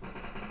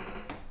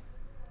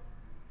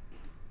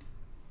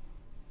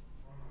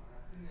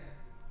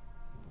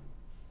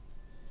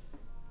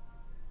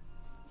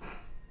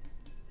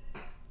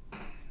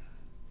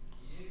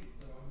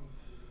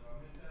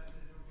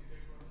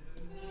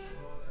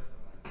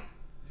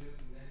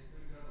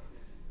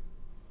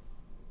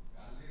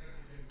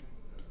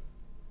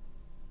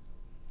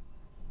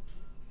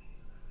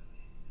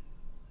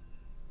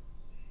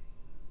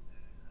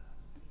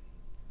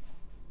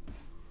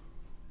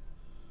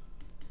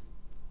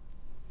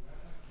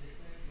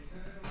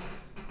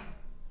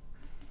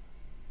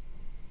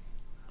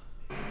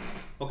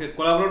 Okay,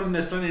 collaborate with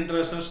national and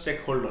international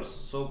stakeholders.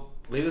 So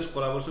various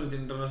collaboration with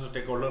international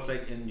stakeholders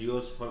like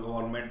NGOs, for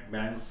government,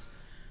 banks,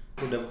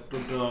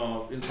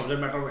 in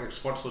subject matter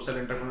experts, social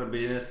entrepreneur,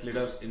 business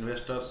leaders,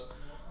 investors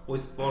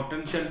with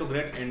potential to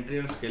great entry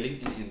and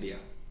scaling in India.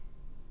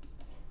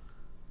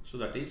 So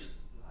that is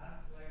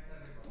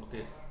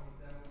okay.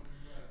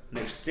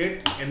 Next,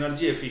 State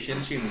Energy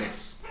Efficiency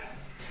Index.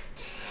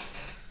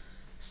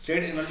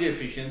 State Energy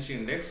Efficiency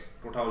Index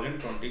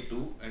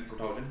 2022 and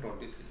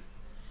 2023.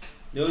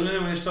 The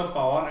Union Minister of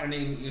Power and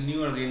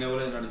New and Renewable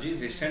Energy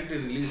recently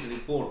released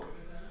report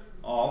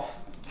of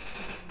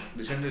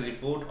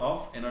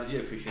Energy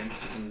Efficiency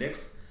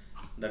Index,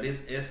 that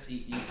is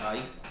SEEI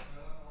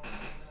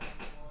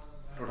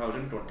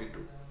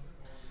 2022.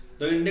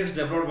 The index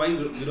developed by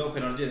Bureau of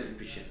Energy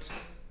Efficiency.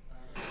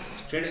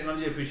 State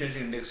Energy Efficiency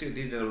Index, it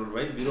is developed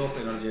by Bureau of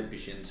Energy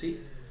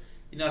Efficiency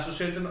in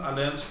association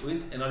alliance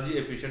with Energy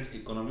Efficient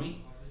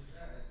Economy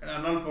and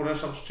Annual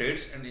Progress of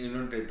States and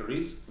Union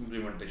Territories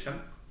implementation.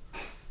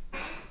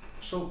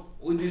 So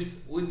with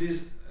this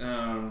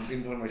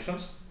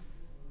informations,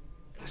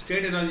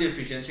 State Energy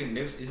Efficiency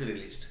Index is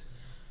released,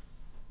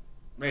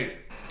 right?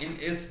 In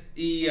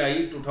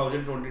SEEI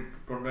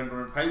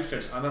 2020-2025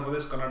 states, Andhra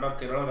Pradesh, Karnataka,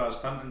 Kerala,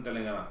 Rajasthan and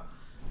Telangana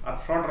are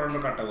front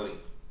runner category,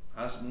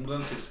 has more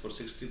than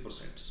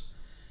 60%.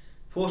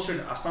 4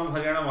 states, Assam,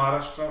 Haryana,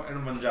 Maharashtra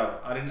and Punjab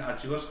are in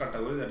achievers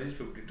category, that is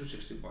 50 to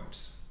 60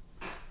 points.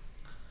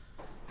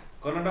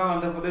 Karnataka,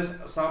 Andhra Pradesh,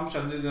 Assam,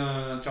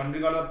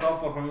 Chandigarh are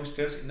top performing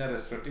states in their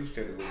respective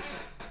state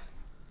groups.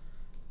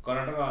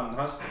 Karnataka,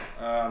 Andhra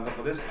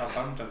Pradesh,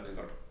 Assam,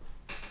 Chandigarh.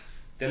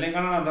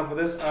 Telangana and Andhra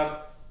Pradesh are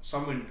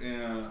some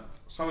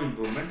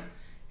improvement.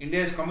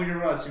 India is committed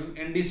to achieving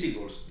NDC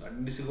goals.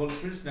 NDC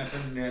goals means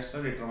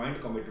national determined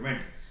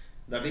commitment.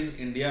 That is,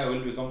 India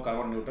will become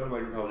carbon neutral by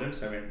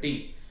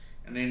 2070,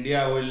 and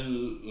India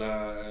will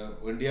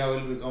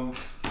become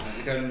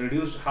it will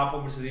reduce half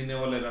of its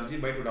renewable energy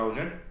by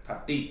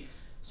 2030.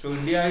 So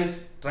India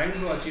is trying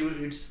to achieve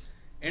its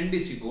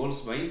NDC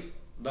goals by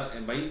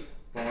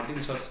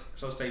promoting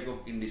such type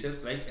of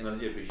indices like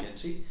Energy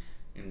Efficiency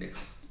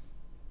Index.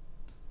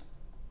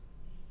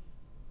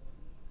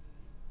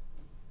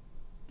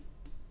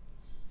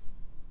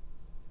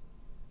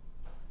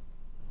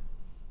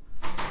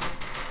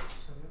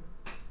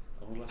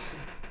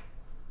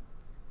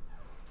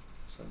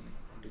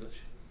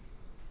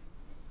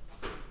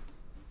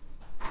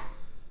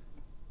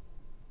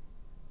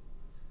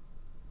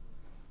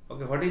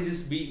 Okay, what is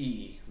this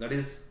BEE? That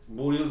is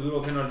Bureau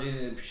of Energy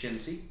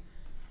Efficiency.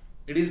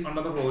 It is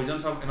under the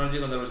provisions of Energy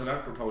Conservation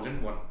Act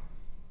 2001.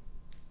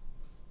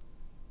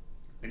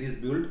 It is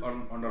built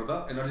under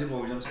the Energy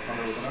Provisions of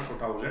Conservation Act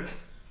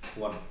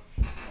 2001.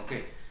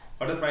 Okay.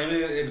 But the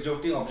primary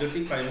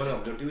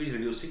objective is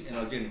reducing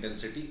energy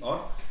intensity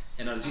or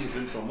energy. It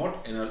will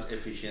promote energy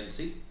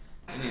efficiency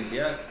in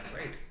India,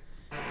 right?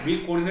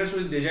 B coordinates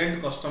with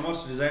design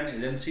customers, design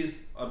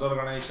agencies, other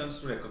organizations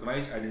to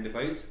recognize,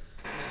 identify,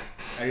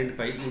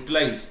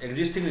 utilize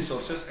existing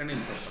resources and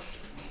infrastructure.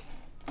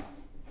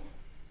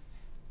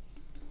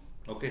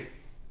 Okay.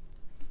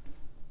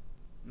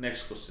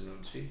 Next question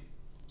we'll see.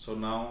 So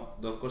now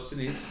the question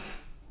is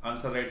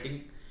answer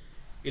writing.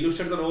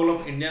 Illustrate the role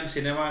of Indian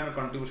cinema and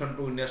contribution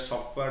to India's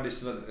soft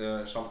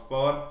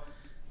power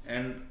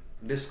and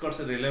discuss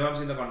the relevance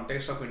in the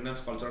context of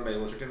India's cultural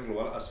diversity and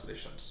global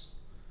aspirations.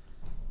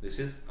 This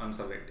is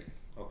answer writing.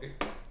 Okay.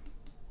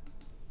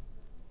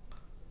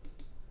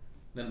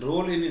 Then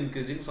role in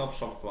increasing of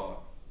soft power.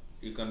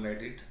 You can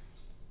write it.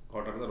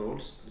 What are the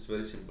roles? It's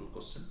very simple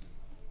question.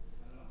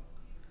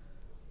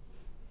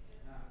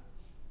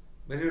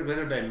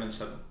 Very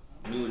dimension.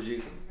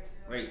 Music,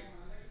 right?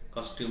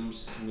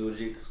 Costumes,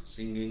 music,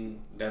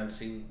 singing,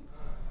 dancing,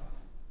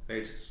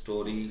 right?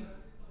 Story.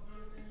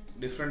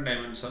 Different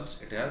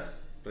dimensions it has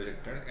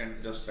projected, and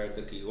just write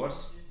the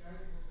keywords.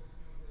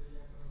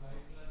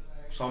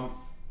 Some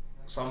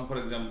for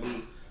example,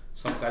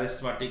 some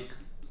charismatic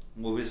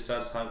movie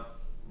stars have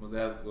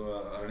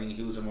earning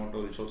huge amount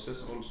of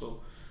resources.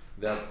 Also,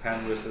 they have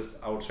fan bases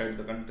outside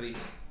the country.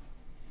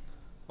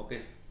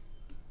 Okay,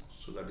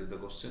 so that is the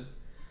question.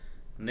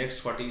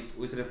 Next, what is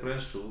with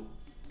reference to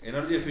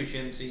energy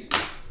efficiency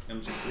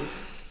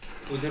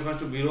MCQs? with reference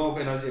to Bureau of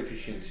Energy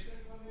Efficiency.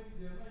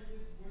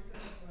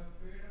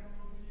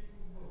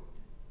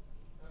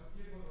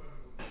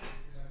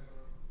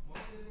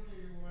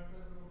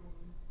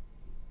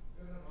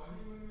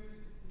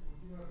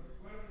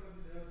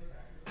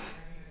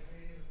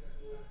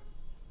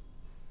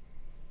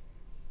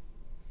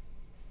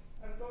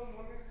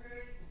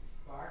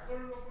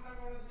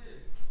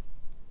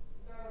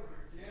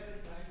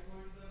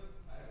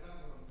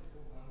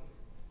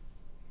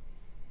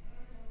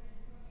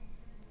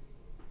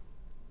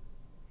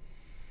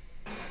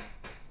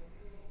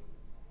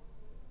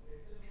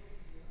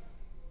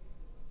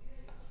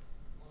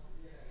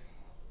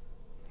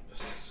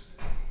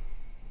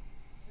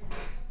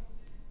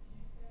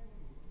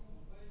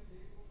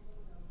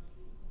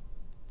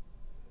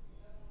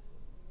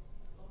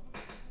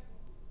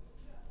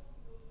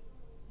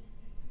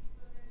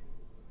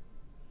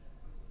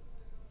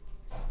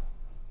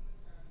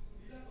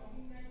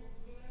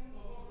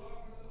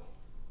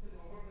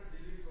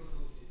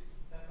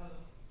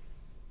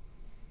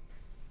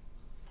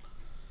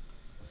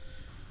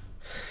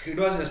 It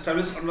was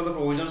established under the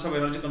provisions of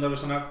Energy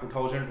Conservation Act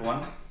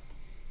 2001.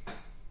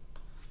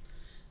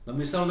 The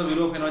mission of the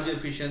Bureau of Energy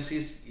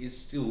Efficiency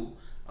is to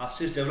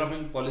assist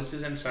developing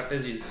policies and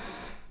strategies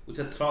with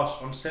a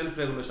thrust on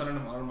self-regulation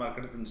and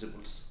market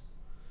principles.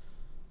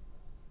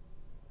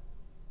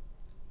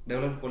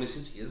 Developing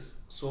policies,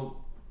 yes.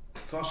 So,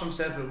 thrust on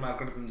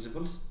self-market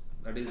principles,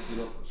 that is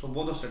Bureau. So,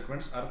 both the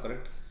statements are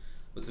correct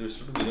with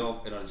respect to Bureau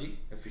of Energy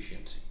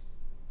Efficiency.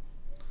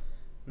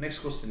 Next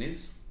question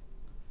is,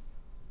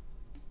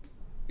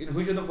 in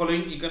which of the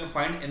following you can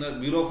find in a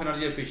Bureau of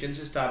Energy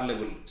Efficiency star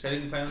level?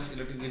 Ceiling fans,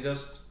 electric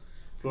geysers,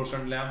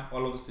 fluorescent lamp,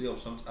 all of the three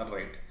options are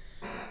right.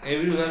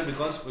 Everywhere,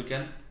 because we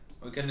can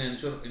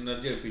ensure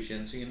energy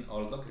efficiency in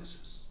all the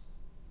cases.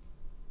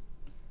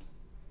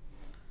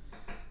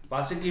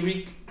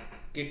 Pacific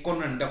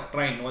Kekkonen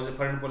doctrine was a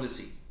foreign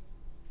policy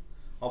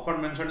often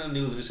mentioned in the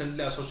news,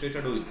 recently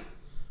associated with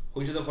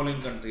which of the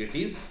following country? It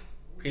is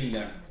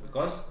Finland,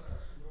 because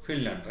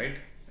Finland, right?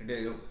 It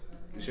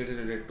is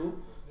related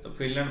to the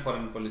Finland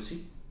foreign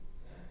policy,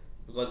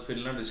 because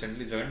Finland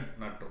recently joined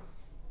NATO.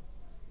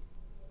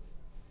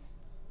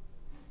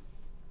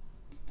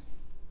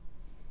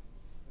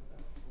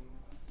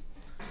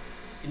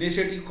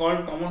 Initiative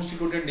called Common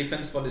Security and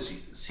Defense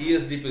Policy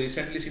 (CSDP)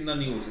 recently seen the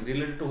news,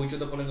 related to which of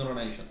the following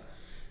organization?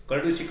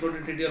 Collective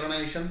Security Treaty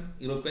Organization,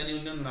 European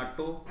Union,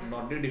 NATO,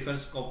 Nordic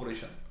Defense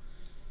Cooperation.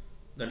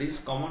 That is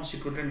Common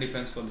Security and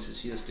Defense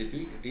Policy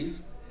 (CSDP). It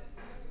is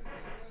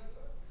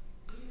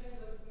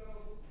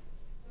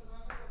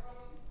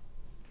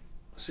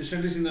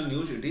recently seen the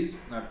news. It is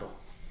NATO,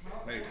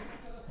 right?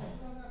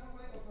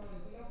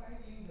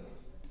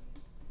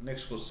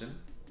 Next question.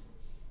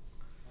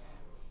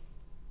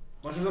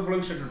 Consider the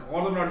following statement: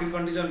 all the Nordic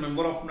countries are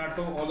member of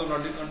NATO. All the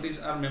Nordic countries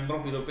are member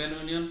of European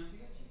Union.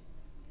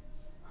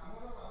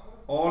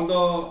 All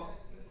the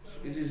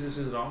this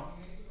is wrong.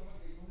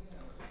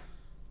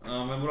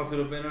 Member of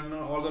European Union.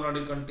 All the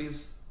Nordic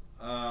countries.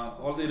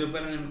 All the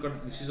European Union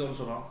countries. This is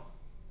also wrong.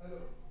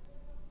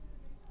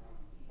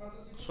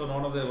 So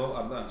none of the above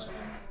are the answer.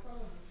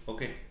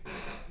 Okay.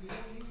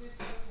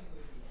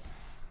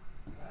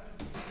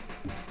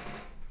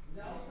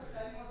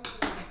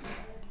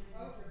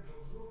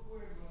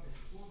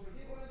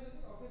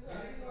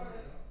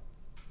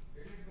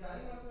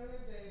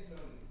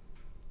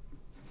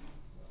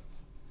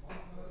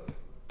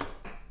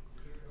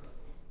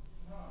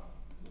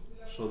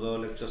 So the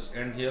lectures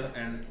end here,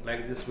 and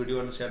like this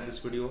video and share this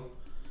video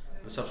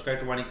and subscribe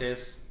to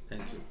VANIK-IAS.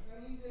 Thank you.